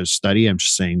judge the study. I'm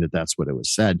just saying that that's what it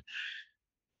was said.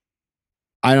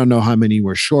 I don't know how many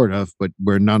we're short of, but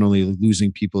we're not only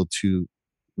losing people to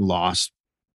loss,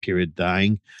 period,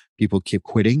 dying, people keep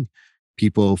quitting,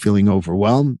 people feeling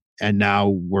overwhelmed. And now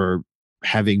we're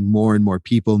having more and more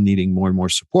people needing more and more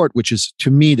support, which is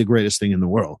to me the greatest thing in the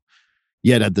world.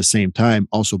 Yet at the same time,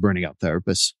 also burning out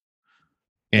therapists.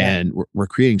 And we're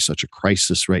creating such a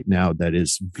crisis right now that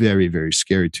is very, very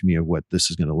scary to me of what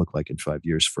this is going to look like in 5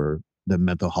 years for the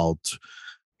mental health,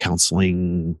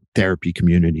 counseling, therapy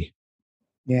community.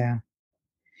 Yeah.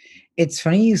 It's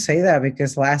funny you say that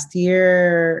because last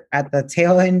year at the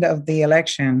tail end of the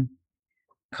election,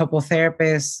 a couple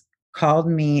therapists called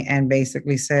me and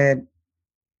basically said,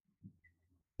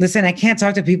 listen, I can't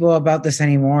talk to people about this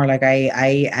anymore. Like I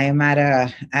am at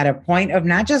a point of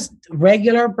not just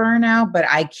regular burnout, but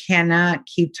I cannot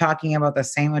keep talking about the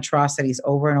same atrocities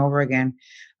over and over again.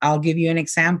 I'll give you an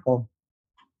example.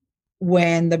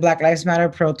 When the Black Lives Matter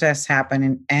protests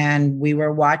happened and we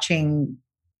were watching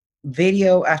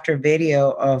video after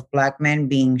video of Black men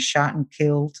being shot and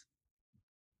killed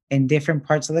in different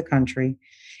parts of the country,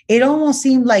 it almost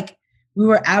seemed like we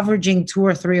were averaging 2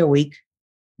 or 3 a week.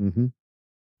 Mm-hmm.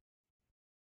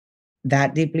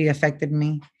 That deeply affected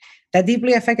me. That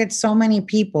deeply affected so many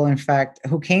people, in fact,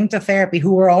 who came to therapy,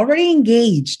 who were already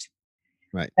engaged.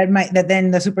 Right. That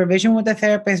then the supervision with the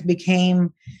therapist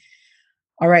became,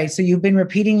 all right, so you've been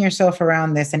repeating yourself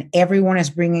around this and everyone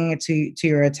is bringing it to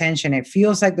your attention. It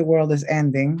feels like the world is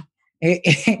ending.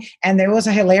 And there was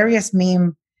a hilarious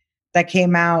meme that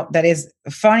came out that is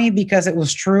funny because it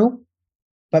was true,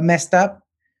 but messed up,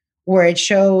 where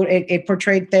it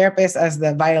portrayed therapists as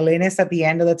the violinist at the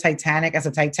end of the Titanic. As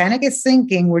the Titanic is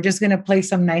sinking, we're just going to play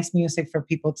some nice music for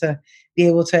people to be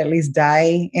able to at least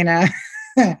die in a,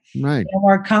 right. in a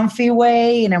more comfy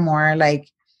way, in a more like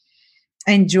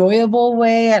enjoyable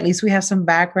way. At least we have some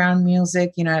background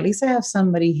music, at least I have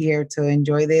somebody here to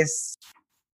enjoy this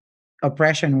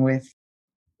oppression with.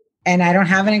 And I don't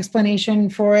have an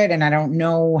explanation for it. And I don't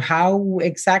know how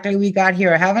exactly we got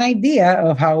here. I have an idea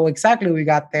of how exactly we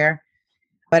got there.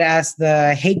 But as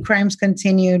the hate crimes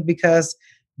continued, because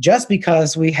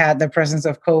we had the presence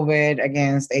of COVID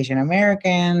against Asian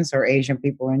Americans or Asian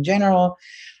people in general,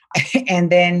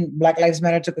 and then Black Lives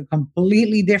Matter took a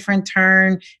completely different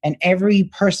turn. And every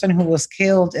person who was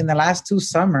killed in the last 2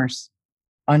 summers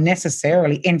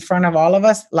unnecessarily in front of all of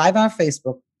us live on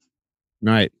Facebook.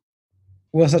 Right.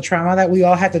 Was a trauma that we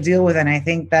all had to deal with. And I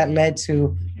think that led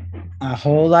to a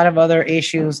whole lot of other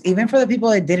issues. Even for the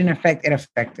people it didn't affect, it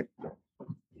affected.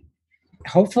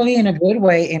 Hopefully in a good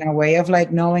way, in a way of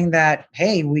like knowing that,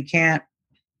 hey,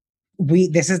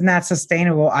 this is not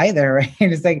sustainable either. Right?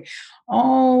 It's like,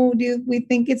 oh, do we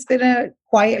think it's going to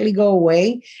quietly go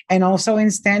away? And also in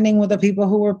standing with the people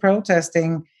who were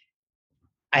protesting,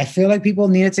 I feel like people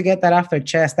needed to get that off their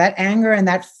chest. That anger and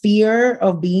that fear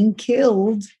of being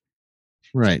killed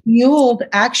fueled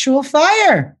actual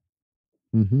fire.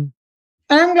 Mm-hmm.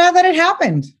 And I'm glad that it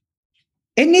happened.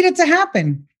 It needed to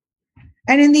happen.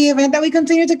 And in the event that we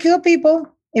continue to kill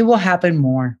people, it will happen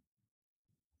more.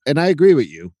 And I agree with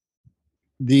you.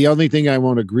 The only thing I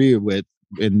won't agree with,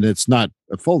 and it's not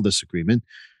a full disagreement,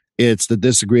 it's the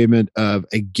disagreement of,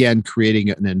 again, creating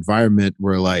an environment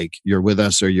where like you're with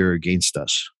us or you're against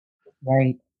us.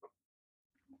 Right.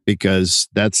 Because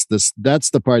that's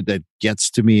the part that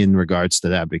gets to me in regards to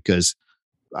that, because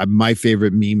my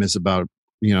favorite meme is about,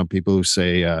 people who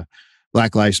say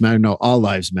Black Lives Matter. No, all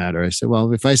lives matter. I said,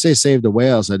 well, if I say save the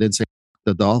whales, I didn't say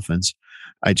the dolphins.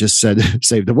 I just said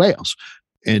save the whales.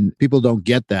 And people don't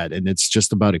get that. And it's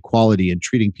just about equality and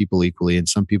treating people equally. And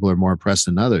some people are more oppressed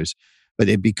than others. But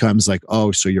it becomes like,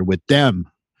 oh, so you're with them.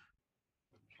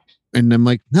 And I'm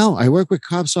like, no, I work with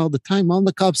cops all the time. All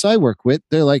the cops I work with,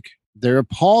 they're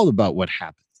appalled about what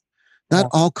happened. Not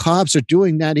all cops are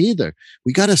doing that either.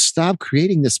 We got to stop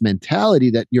creating this mentality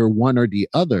that you're one or the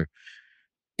other.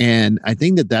 And I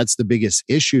think that that's the biggest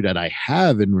issue that I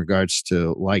have in regards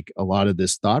to like a lot of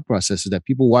this thought process is that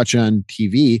people watch on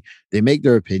TV, they make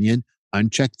their opinion,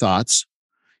 unchecked thoughts,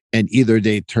 and either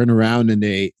they turn around and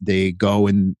they go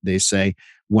and they say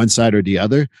one side or the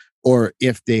other, or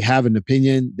if they have an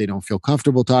opinion, they don't feel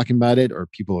comfortable talking about it, or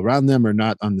people around them are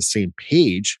not on the same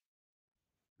page.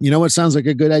 You know what sounds like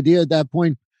a good idea at that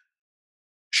point?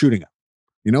 Shooting up.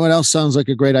 You know what else sounds like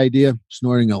a great idea?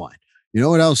 Snorting a line. You know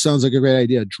what else sounds like a great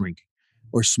idea? Drinking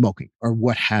or smoking or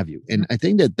what have you. And I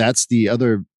think that that's the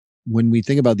other, when we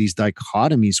think about these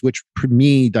dichotomies, which for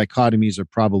me, dichotomies are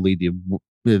probably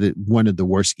one of the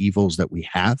worst evils that we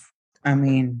have. I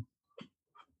mean,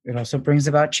 it also brings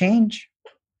about change.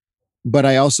 But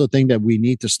I also think that we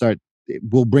need to start,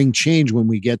 we'll bring change when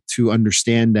we get to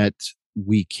understand that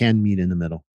we can meet in the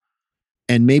middle.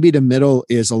 And maybe the middle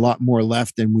is a lot more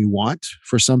left than we want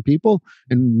for some people.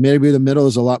 And maybe the middle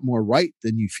is a lot more right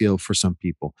than you feel for some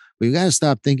people. But you got to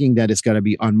stop thinking that it's got to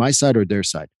be on my side or their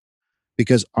side.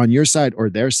 Because on your side or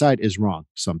their side is wrong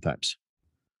sometimes.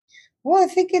 Well, I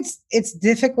think it's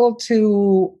difficult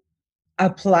to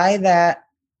apply that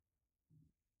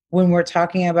when we're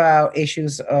talking about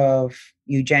issues of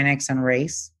eugenics and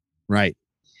race. Right.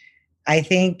 I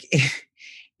think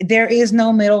there is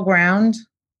no middle ground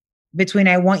between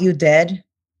I want you dead.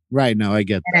 Right. No, I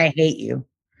get that. And I hate you.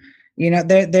 You know,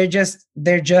 there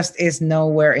just is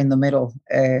nowhere in the middle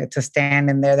to stand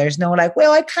in there. There's no like,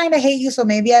 well, I kind of hate you, so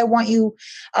maybe I want you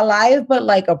alive, but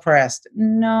like oppressed.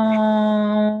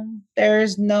 No,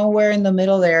 there's nowhere in the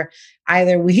middle there.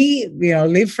 Either we,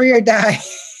 live free or die.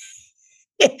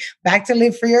 Back to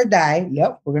live free or die.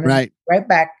 Yep, we're gonna right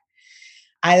back.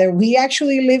 Either we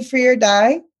actually live free or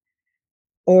die,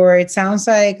 or it sounds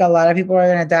like a lot of people are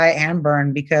going to die and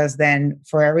burn, because then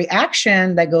for every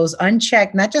action that goes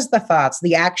unchecked, not just the thoughts,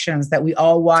 the actions that we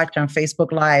all watch on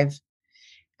Facebook Live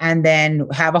and then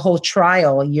have a whole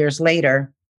trial years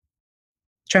later,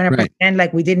 trying to pretend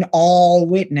like we didn't all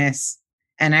witness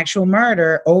an actual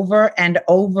murder over and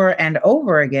over and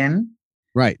over again.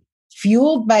 Right.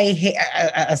 Fueled by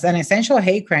as an essential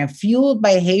hate crime, fueled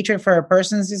by hatred for a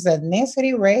person's just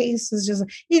ethnicity, race, is just,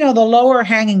 the lower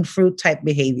hanging fruit type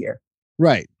behavior.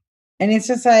 Right. And it's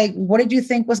just like, what did you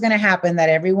think was going to happen? That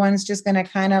everyone's just going to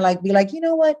kind of like be like, you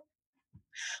know what?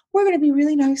 We're going to be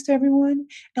really nice to everyone.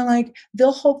 And like,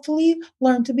 they'll hopefully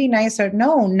learn to be nicer.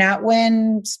 No, not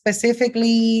when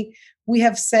specifically we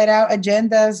have set out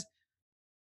agendas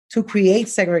to create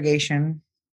segregation.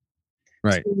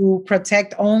 Right. To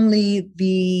protect only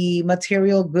the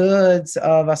material goods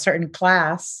of a certain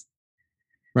class.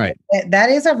 Right.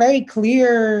 That is a very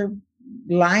clear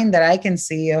line that I can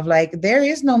see of like, there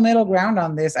is no middle ground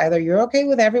on this. Either you're okay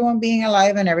with everyone being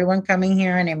alive and everyone coming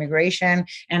here and immigration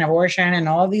and abortion and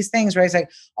all these things, right? It's like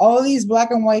all these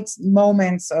black and white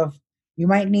moments of you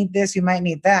might need this, you might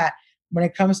need that. When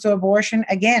it comes to abortion,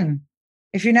 again,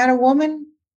 if you're not a woman,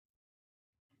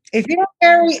 if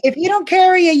you don't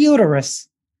carry a uterus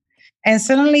and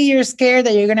suddenly you're scared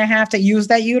that you're going to have to use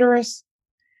that uterus,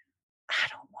 I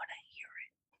don't want to hear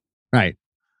it. Right.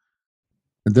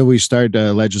 Until we start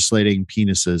legislating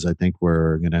penises, I think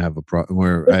we're going to have a problem.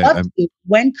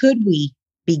 When could we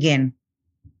begin?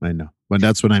 I know. But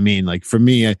that's what I mean. Like for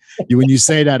me, when you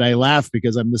say that, I laugh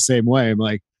because I'm the same way. I'm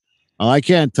like, oh, I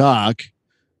can't talk.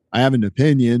 I have an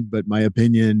opinion, but my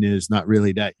opinion is not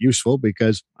really that useful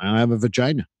because I don't have a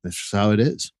vagina. That's just how it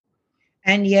is.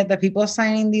 And yet the people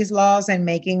signing these laws and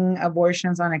making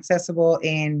abortions inaccessible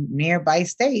in nearby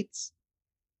states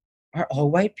are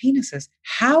all white penises.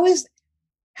 How?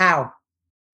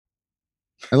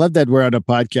 I love that we're on a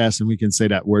podcast and we can say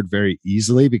that word very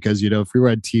easily because, if we were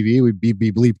on TV, we'd be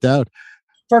bleeped out.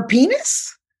 For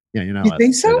penis? Yeah, you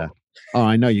think so? Oh,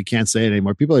 I know. You can't say it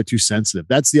anymore. People are too sensitive.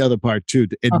 That's the other part too,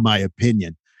 in my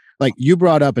opinion. Like you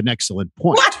brought up an excellent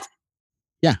point. What?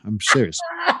 Yeah, I'm serious.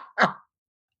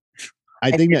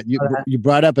 I think that you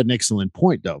brought up an excellent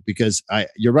point though, because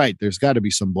you're right. There's got to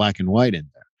be some black and white in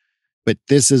there, but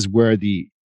this is where the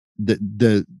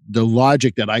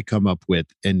logic that I come up with,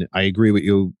 and I agree with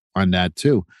you on that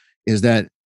too, is that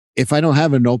if I don't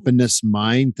have an openness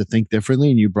mind to think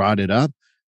differently, and you brought it up,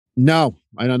 no,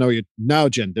 I don't know you. No,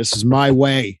 Jen, this is my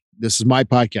way. This is my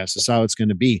podcast. This is how it's going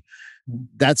to be.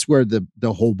 That's where the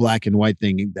whole black and white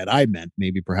thing that I meant,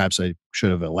 maybe perhaps I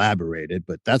should have elaborated,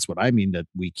 but that's what I mean, that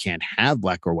we can't have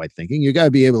black or white thinking. You got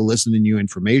to be able to listen to new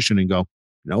information and go,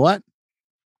 you know what?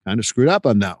 Kind of screwed up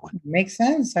on that one. Makes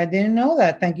sense. I didn't know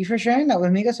that. Thank you for sharing that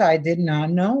with me because I did not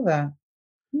know that.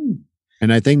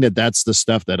 And I think that that's the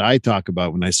stuff that I talk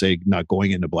about when I say not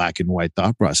going into black and white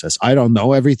thought process. I don't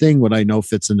know everything. What I know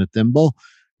fits in a thimble,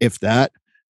 if that.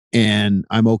 And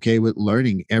I'm okay with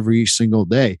learning every single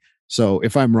day. So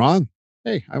if I'm wrong,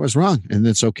 hey, I was wrong and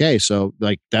it's okay. So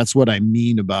like, that's what I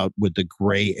mean about with the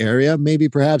gray area. Maybe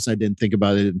perhaps I didn't think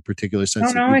about it in a particular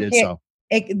sense like you did. So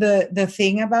the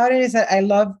thing about it is that I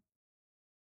love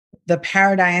the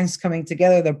paradigms coming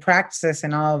together, the practices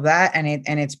and all of that. And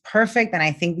it's perfect. And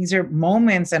I think these are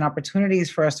moments and opportunities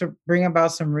for us to bring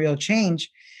about some real change.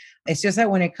 It's just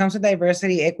that when it comes to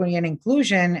diversity, equity, and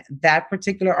inclusion, that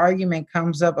particular argument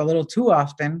comes up a little too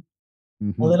often.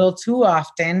 A little too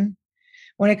often.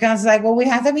 When it comes to like, well, we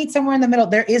have to meet somewhere in the middle.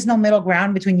 There is no middle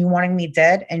ground between you wanting me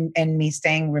dead and me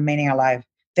remaining alive.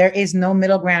 There is no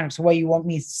middle ground. So what, you want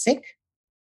me sick?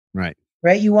 Right.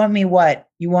 Right? You want me what?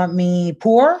 You want me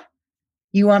poor?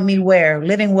 You want me where?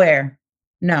 Living where?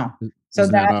 No. So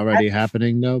isn't that already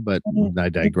happening though? But I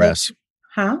digress.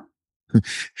 Huh?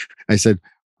 I said,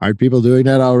 aren't people doing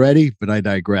that already? But I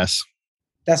digress.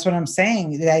 That's what I'm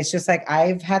saying. It's just like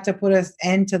I've had to put an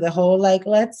end to the whole like,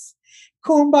 let's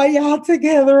kumbaya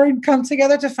together and come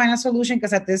together to find a solution.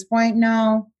 Because at this point,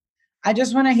 no, I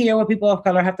just want to hear what people of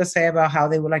color have to say about how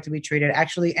they would like to be treated,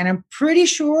 actually. And I'm pretty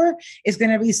sure it's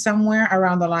going to be somewhere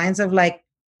around the lines of like,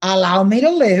 allow me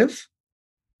to live.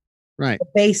 Right. The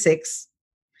basics.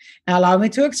 Allow me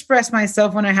to express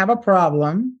myself when I have a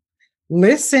problem.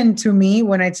 Listen to me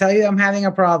when I tell you I'm having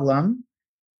a problem.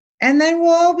 And then we'll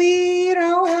all be,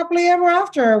 happily ever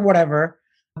after or whatever.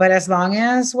 But as long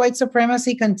as white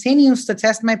supremacy continues to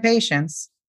test my patience.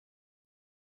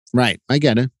 Right. I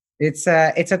get it. It's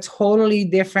a totally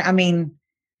different, I mean,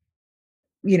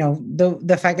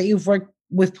 the fact that you've worked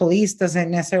with police doesn't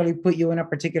necessarily put you in a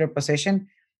particular position.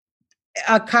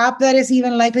 A cop that is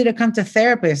even likely to come to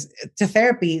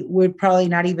therapy would probably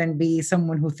not even be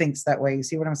someone who thinks that way. You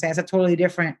see what I'm saying? It's a totally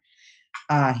different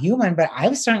human, but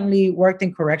I've certainly worked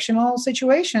in correctional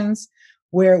situations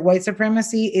where white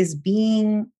supremacy is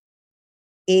being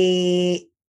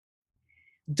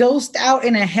dosed out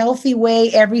in a healthy way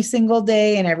every single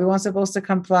day, and everyone's supposed to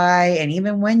comply. And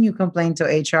even when you complain to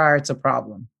HR, it's a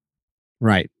problem.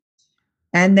 Right.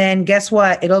 And then guess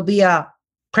what? It'll be a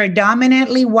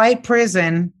predominantly white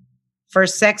prison for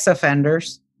sex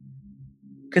offenders,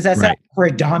 because that's a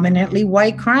predominantly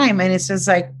white crime. And it's just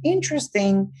like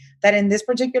interesting that in this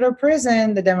particular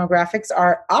prison, the demographics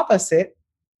are opposite.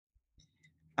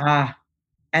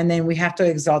 And then we have to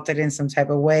exalt it in some type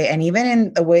of way. And even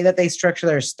in the way that they structure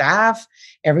their staff,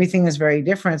 everything is very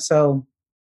different. So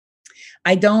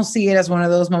I don't see it as one of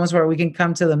those moments where we can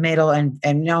come to the middle and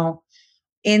no.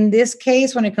 In this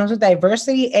case, when it comes to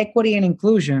diversity, equity, and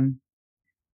inclusion,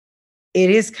 it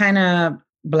is kind of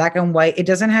black and white. It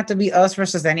doesn't have to be us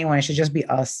versus anyone. It should just be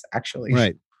us, actually.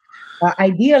 Right.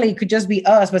 Ideally, it could just be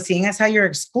us. But seeing as how you're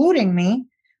excluding me,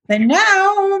 then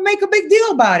now we'll make a big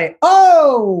deal about it.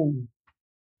 Oh,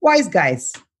 wise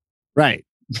guys. Right.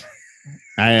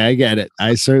 I get it.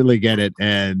 I certainly get it.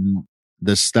 And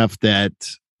the stuff that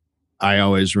I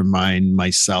always remind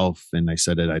myself, and I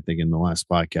said it, I think, in the last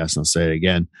podcast, and I'll say it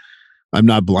again, I'm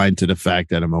not blind to the fact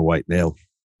that I'm a white male.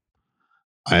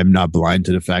 I'm not blind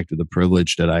to the fact of the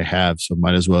privilege that I have. So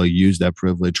might as well use that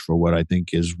privilege for what I think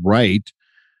is right.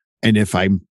 And if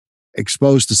I'm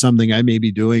exposed to something I may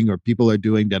be doing or people are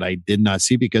doing that I did not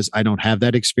see because I don't have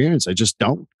that experience, I just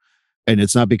don't. And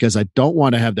it's not because I don't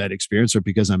want to have that experience or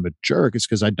because I'm a jerk. It's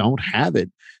because I don't have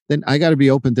it. Then I got to be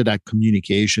open to that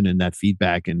communication and that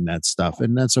feedback and that stuff.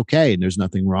 And that's okay. And there's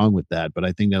nothing wrong with that. But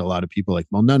I think that a lot of people are like,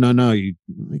 well, no.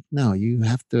 You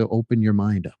have to open your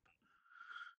mind up.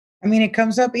 I mean, it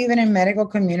comes up even in medical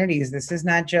communities. This is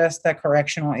not just a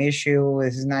correctional issue.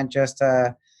 This is not just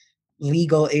a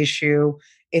legal issue.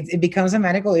 It becomes a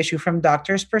medical issue from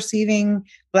doctors perceiving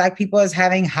Black people as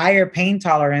having higher pain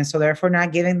tolerance, so therefore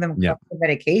not giving them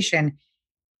medication.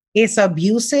 It's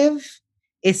abusive,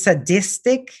 it's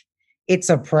sadistic, it's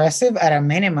oppressive at a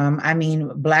minimum. I mean,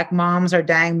 Black moms are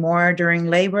dying more during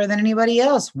labor than anybody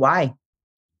else. Why?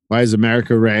 Why does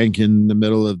America rank in the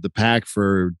middle of the pack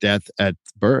for death at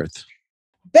birth?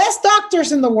 Best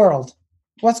doctors in the world.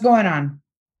 What's going on?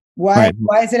 Why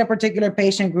is it a particular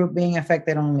patient group being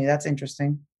affected only? That's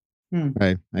interesting.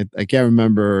 Right. I can't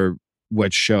remember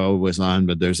what show it was on,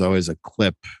 but there's always a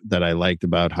clip that I liked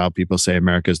about how people say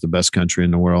America is the best country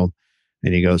in the world.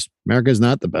 And he goes, America is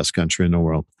not the best country in the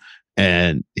world.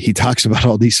 And he talks about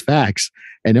all these facts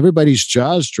and everybody's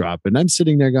jaws drop. And I'm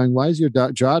sitting there going, why is your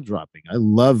jaw dropping? I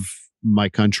love my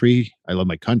country. I love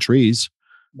my countries.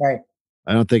 Right.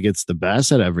 I don't think it's the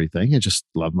best at everything. I just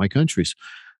love my countries.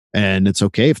 And it's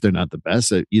okay if they're not the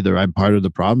best. Either I'm part of the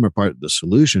problem or part of the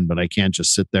solution, but I can't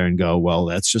just sit there and go, well,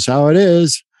 that's just how it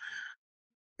is.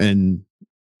 And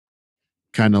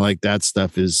kind of like that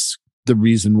stuff is the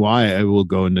reason why I will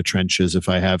go in the trenches if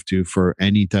I have to for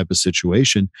any type of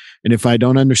situation. And if I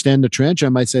don't understand the trench, I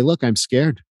might say, look, I'm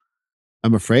scared.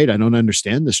 I'm afraid. I don't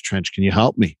understand this trench. Can you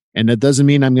help me? And that doesn't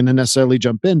mean I'm going to necessarily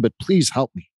jump in, but please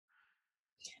help me.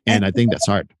 And I think that's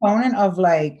hard. Component of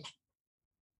like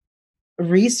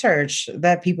research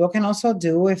that people can also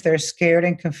do if they're scared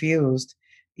and confused.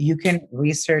 You can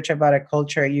research about a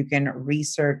culture. You can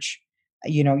research,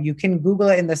 you can Google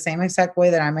it in the same exact way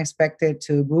that I'm expected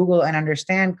to Google and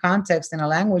understand context in a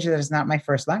language that is not my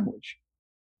first language.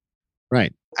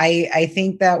 Right. I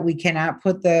think that we cannot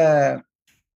put the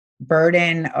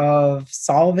burden of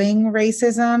solving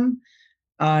racism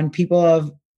on people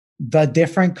of the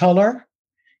different color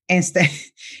instead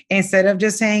instead of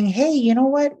just saying, hey, you know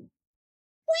what?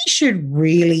 We should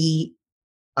really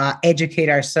educate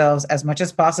ourselves as much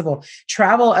as possible.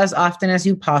 Travel as often as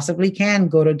you possibly can.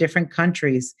 Go to different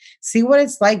countries. See what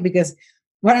it's like. Because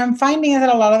what I'm finding is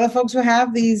that a lot of the folks who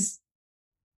have these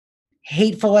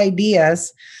hateful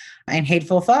ideas and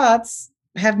hateful thoughts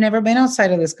have never been outside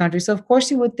of this country. So of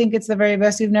course you would think it's the very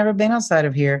best. You've never been outside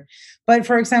of here. But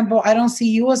for example, I don't see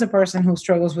you as a person who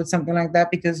struggles with something like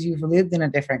that because you've lived in a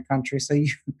different country. So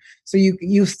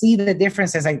you see the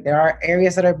differences. Like there are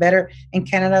areas that are better in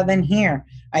Canada than here.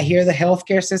 I hear the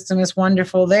healthcare system is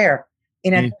wonderful there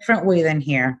in a different way than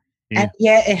here. And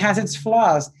yet it has its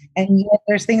flaws. And yet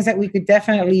there's things that we could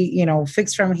definitely,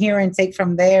 fix from here and take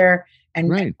from there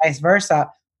and vice versa.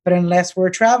 But unless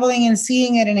we're traveling and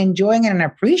seeing it and enjoying it and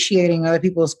appreciating other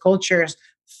people's cultures,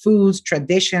 foods,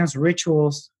 traditions,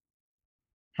 rituals,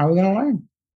 how are we going to learn?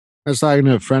 I was talking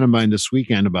to a friend of mine this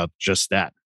weekend about just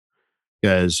that.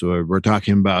 Because we're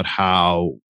talking about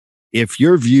how if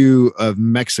your view of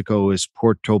Mexico is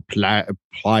Puerto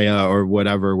Playa or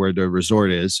whatever, where the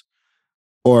resort is,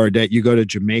 or that you go to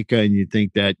Jamaica and you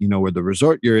think that, where the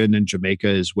resort you're in Jamaica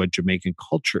is what Jamaican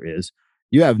culture is,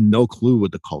 you have no clue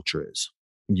what the culture is.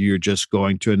 You're just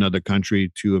going to another country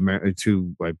to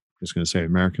I was going to say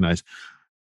Americanized,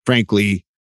 frankly,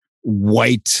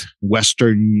 white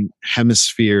Western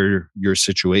hemisphere, your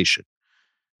situation.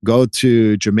 Go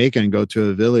to Jamaica and go to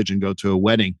a village and go to a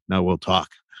wedding. Now we'll talk.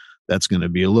 That's going to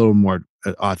be a little more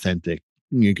authentic.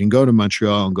 You can go to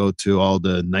Montreal and go to all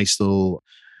the nice little,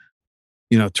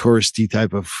 touristy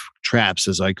type of traps,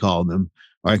 as I call them,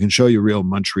 or I can show you real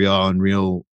Montreal and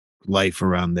real life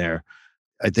around there.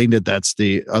 I think that that's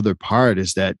the other part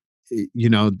is that,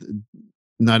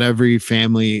 not every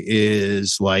family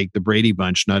is like the Brady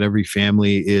Bunch. Not every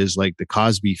family is like the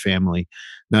Cosby family.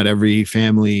 Not every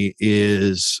family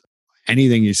is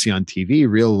anything you see on TV.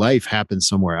 Real life happens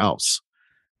somewhere else.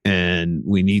 And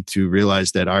we need to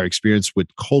realize that our experience with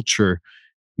culture,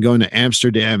 going to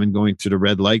Amsterdam and going to the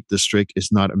red light district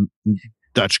is not a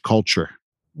Dutch culture.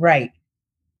 Right.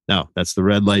 No, that's the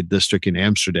red light district in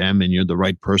Amsterdam, and you're the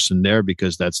right person there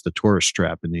because that's the tourist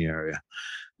trap in the area.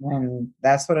 And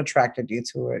that's what attracted you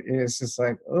to it. It's just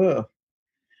like, ugh.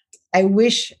 I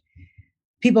wish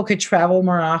people could travel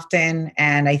more often.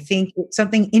 And I think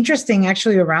something interesting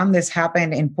actually around this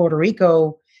happened in Puerto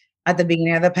Rico at the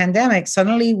beginning of the pandemic.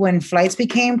 Suddenly, when flights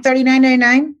became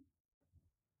 $39.99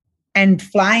 and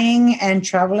flying and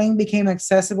traveling became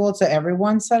accessible to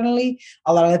everyone, suddenly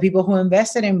a lot of the people who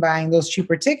invested in buying those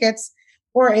cheaper tickets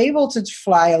were able to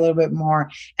fly a little bit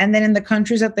more. And then in the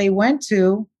countries that they went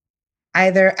to,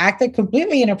 either acted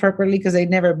completely inappropriately because they'd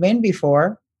never been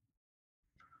before,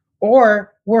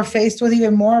 or were faced with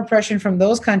even more oppression from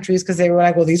those countries because they were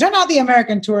like, well, these are not the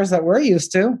American tourists that we're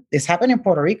used to. This happened in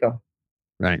Puerto Rico.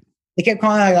 Right. They kept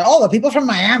calling like, oh, the people from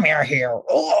Miami are here.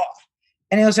 Oh.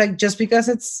 And it was like, just because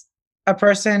it's a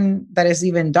person that is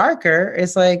even darker,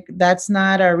 it's like, that's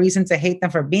not a reason to hate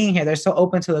them for being here. They're so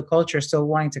open to the culture, still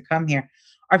wanting to come here.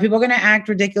 Are people going to act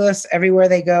ridiculous everywhere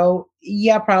they go?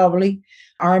 Yeah, probably.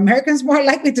 Are Americans more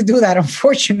likely to do that?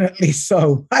 Unfortunately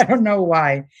so. I don't know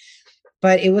why.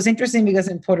 But it was interesting because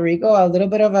in Puerto Rico, a little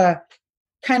bit of a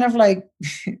kind of like,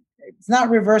 it's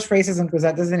not reverse racism because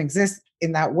that doesn't exist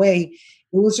in that way.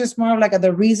 It was just more of like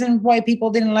the reason why people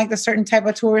didn't like the certain type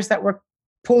of tourists that were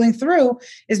pulling through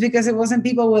is because it wasn't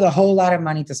people with a whole lot of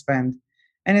money to spend.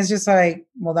 And it's just like,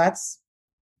 well,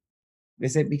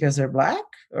 is it because they're Black?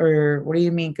 Or what do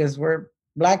you mean? Because we're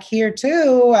Black here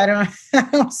too. I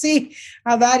don't see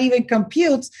how that even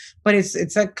computes, but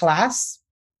it's a class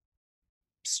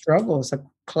struggle. It's a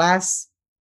class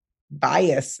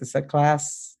bias. It's a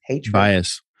class hatred.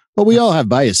 Bias. Well, we all have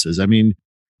biases. I mean,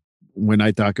 when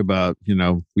I talk about,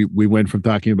 we went from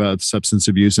talking about substance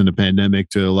abuse in the pandemic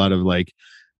to a lot of like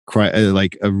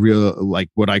a real, like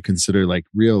what I consider like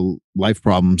real life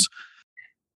problems.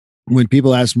 When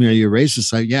people ask me, are you a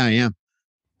racist? Yeah, I am.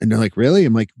 And they're like, really?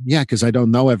 I'm like, yeah, because I don't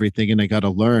know everything and I got to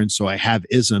learn. So I have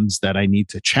isms that I need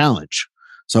to challenge.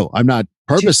 So I'm not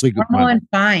purposely good. Normal and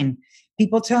fine.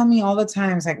 People tell me all the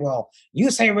time, it's like, well,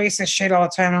 you say racist shit all the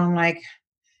time. I'm like,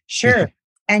 sure.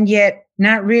 And yet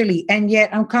not really. And yet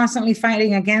I'm constantly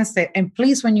fighting against it. And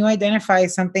please, when you identify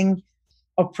something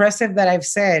oppressive that I've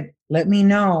said, let me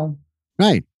know.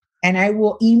 Right. And I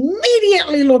will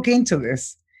immediately look into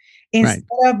this. Instead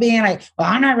of being like, well,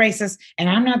 I'm not racist and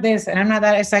I'm not this and I'm not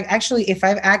that. It's like, actually, if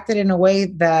I've acted in a way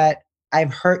that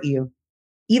I've hurt you,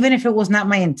 even if it was not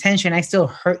my intention, I still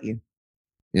hurt you.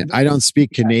 Yeah, I don't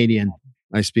speak Canadian.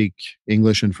 I speak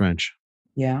English and French.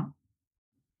 Yeah.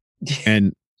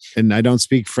 and I don't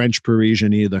speak French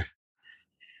Parisian either.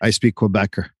 I speak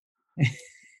Quebecer.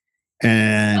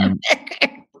 And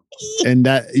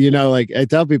that, like I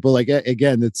tell people, like,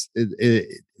 again,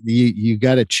 you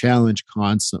got to challenge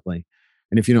constantly.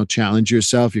 And if you don't challenge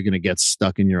yourself, you're going to get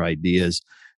stuck in your ideas.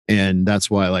 And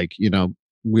that's why, like,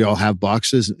 we all have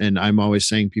boxes, and I'm always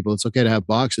saying people, it's okay to have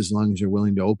boxes as long as you're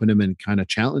willing to open them and kind of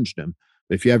challenge them.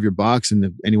 But if you have your box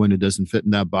and anyone who doesn't fit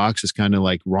in that box is kind of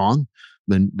like wrong,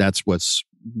 then that's what's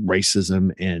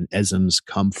racism and isms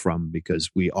come from,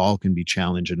 because we all can be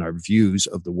challenged in our views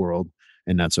of the world,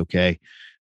 and that's okay.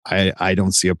 I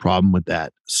don't see a problem with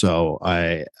that. So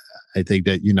I think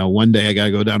that, one day I got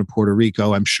to go down to Puerto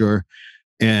Rico, I'm sure,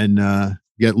 and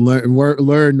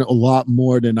learn a lot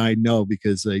more than I know,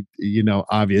 because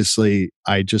obviously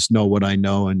I just know what I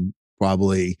know, and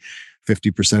probably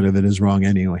 50% of it is wrong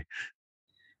anyway.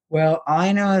 Well, all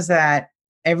I know is that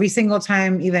every single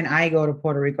time, even I go to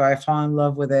Puerto Rico, I fall in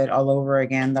love with it all over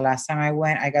again. The last time I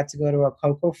went, I got to go to a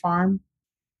cocoa farm.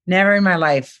 Never in my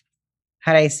life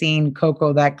had I seen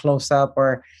cocoa that close up,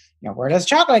 or, where does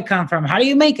chocolate come from? How do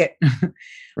you make it?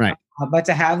 Right. But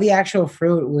to have the actual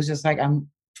fruit, it was just like, I'm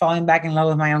falling back in love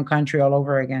with my own country all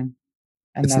over again.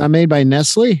 And it's not made by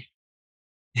Nestle.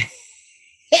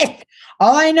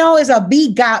 All I know is a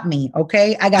bee got me.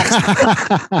 Okay. I got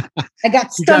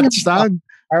stung.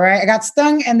 All right. I got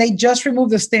stung, and they just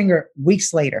removed the stinger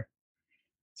weeks later.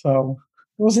 So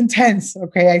it was intense.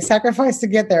 Okay. I sacrificed to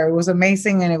get there. It was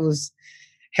amazing, and it was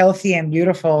healthy and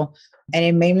beautiful. And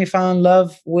it made me fall in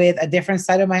love with a different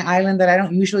side of my island that I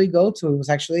don't usually go to. It was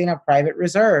actually in a private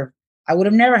reserve. I would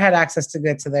have never had access to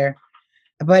get to there.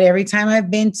 But every time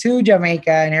I've been to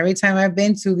Jamaica and every time I've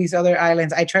been to these other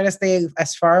islands, I try to stay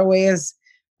as far away as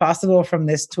possible from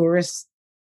this tourist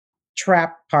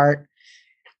trap part,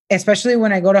 especially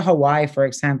when I go to Hawaii, for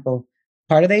example,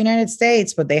 part of the United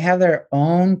States, but they have their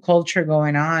own culture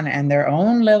going on and their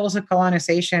own levels of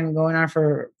colonization going on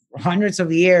for hundreds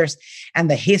of years. And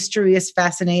the history is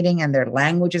fascinating, and their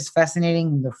language is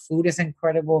fascinating. The food is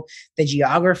incredible. The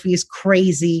geography is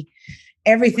crazy.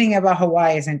 Everything about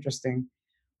Hawaii is interesting.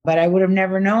 But I would have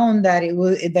never known that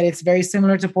it's very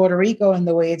similar to Puerto Rico in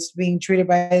the way it's being treated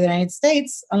by the United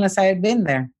States unless I had been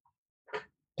there.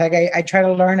 Like I try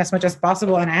to learn as much as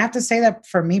possible. And I have to say that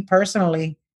for me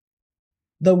personally,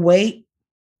 the weight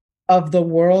of the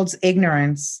world's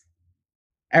ignorance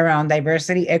around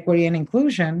diversity, equity, and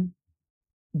inclusion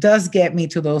does get me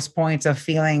to those points of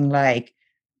feeling like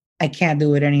I can't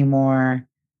do it anymore.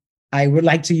 I would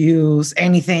like to use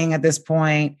anything at this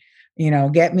point.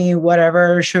 Get me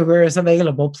whatever sugar is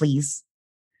available, please.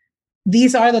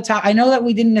 These are the top. I know that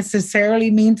we didn't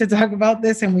necessarily mean to talk about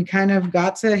this, and we kind of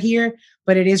got to here,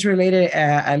 but it is related,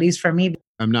 at least for me.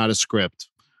 I'm not a script.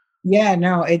 Yeah,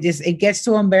 no, it gets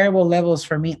to unbearable levels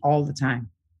for me all the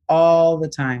time.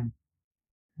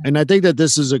 And I think that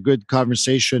this is a good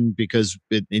conversation because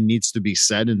it needs to be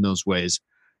said in those ways.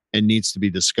 It needs to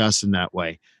be discussed in that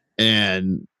way.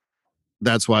 And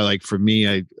that's why, like, for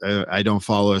me, I don't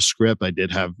follow a script. I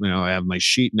did have, I have my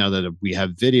sheet now that we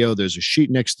have video. There's a sheet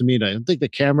next to me that I don't think the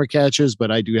camera catches, but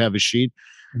I do have a sheet.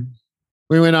 Mm-hmm.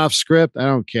 We went off script. I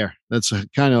don't care. That's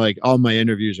kind of like all my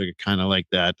interviews are kind of like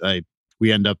that.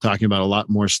 We end up talking about a lot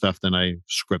more stuff than I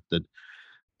scripted.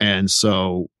 And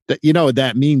so, what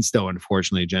that means, though,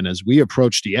 unfortunately, Jen, as we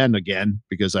approach the end again,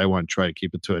 because I want to try to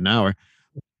keep it to an hour,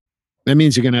 that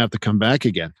means you're going to have to come back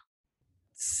again.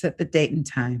 Set the date and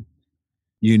time.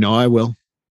 I will.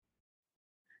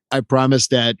 I promise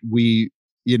that the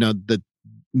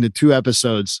 2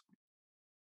 episodes,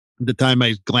 the time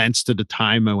I glanced to the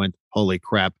time, I went, holy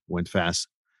crap, went fast.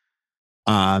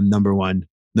 Number 1.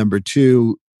 Number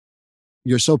 2,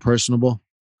 you're so personable.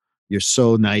 You're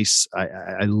so nice.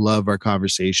 I love our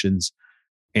conversations.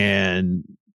 And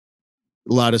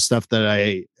a lot of stuff that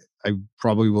I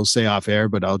probably will say off air,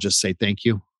 but I'll just say thank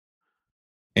you.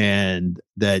 And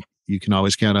that you can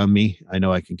always count on me. I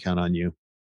know I can count on you.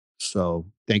 So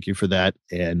thank you for that.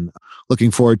 And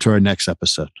looking forward to our next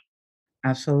episode.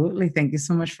 Absolutely. Thank you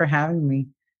so much for having me.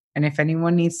 And if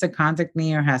anyone needs to contact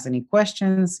me or has any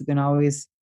questions, you can always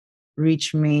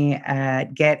reach me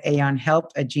at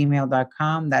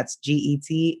getaonhelp@gmail.com. That's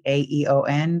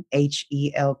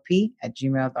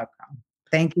getaeonhelp@gmail.com.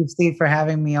 Thank you, Steve, for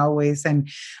having me always and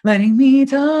letting me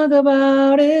talk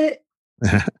about it.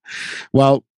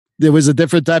 Well, there was a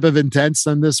different type of intense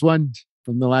on this one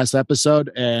from the last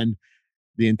episode, and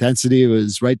the intensity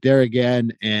was right there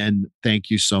again. And thank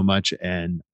you so much,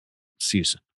 and see you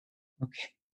soon. Okay.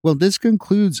 Well, this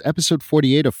concludes episode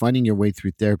 48 of Finding Your Way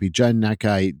Through Therapy. Jenn,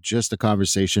 Nakhai, just a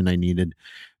conversation I needed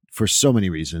for so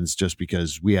many reasons, just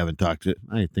because we haven't talked,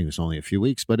 I think it's only a few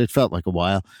weeks, but it felt like a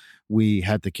while. We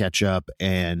had to catch up,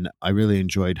 and I really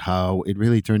enjoyed how it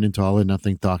really turned into all or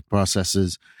nothing thought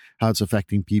processes, how it's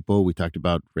affecting people. We talked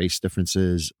about race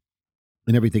differences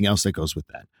and everything else that goes with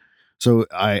that. So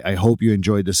I hope you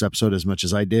enjoyed this episode as much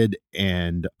as I did,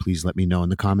 and please let me know in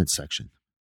the comments section.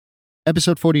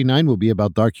 Episode 49 will be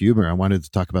about dark humor. I wanted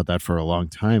to talk about that for a long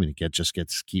time, and it just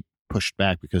keep pushed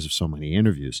back because of so many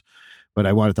interviews. But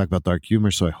I want to talk about dark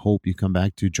humor, so I hope you come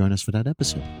back to join us for that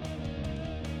episode.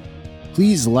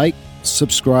 Please like,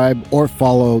 subscribe, or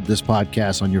follow this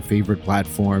podcast on your favorite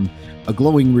platform. A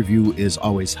glowing review is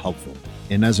always helpful.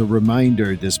 And as a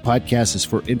reminder, this podcast is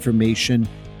for information,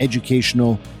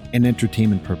 educational, and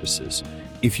entertainment purposes.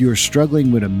 If you are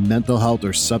struggling with a mental health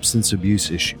or substance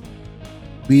abuse issue,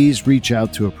 please reach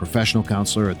out to a professional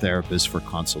counselor or therapist for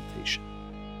consultation.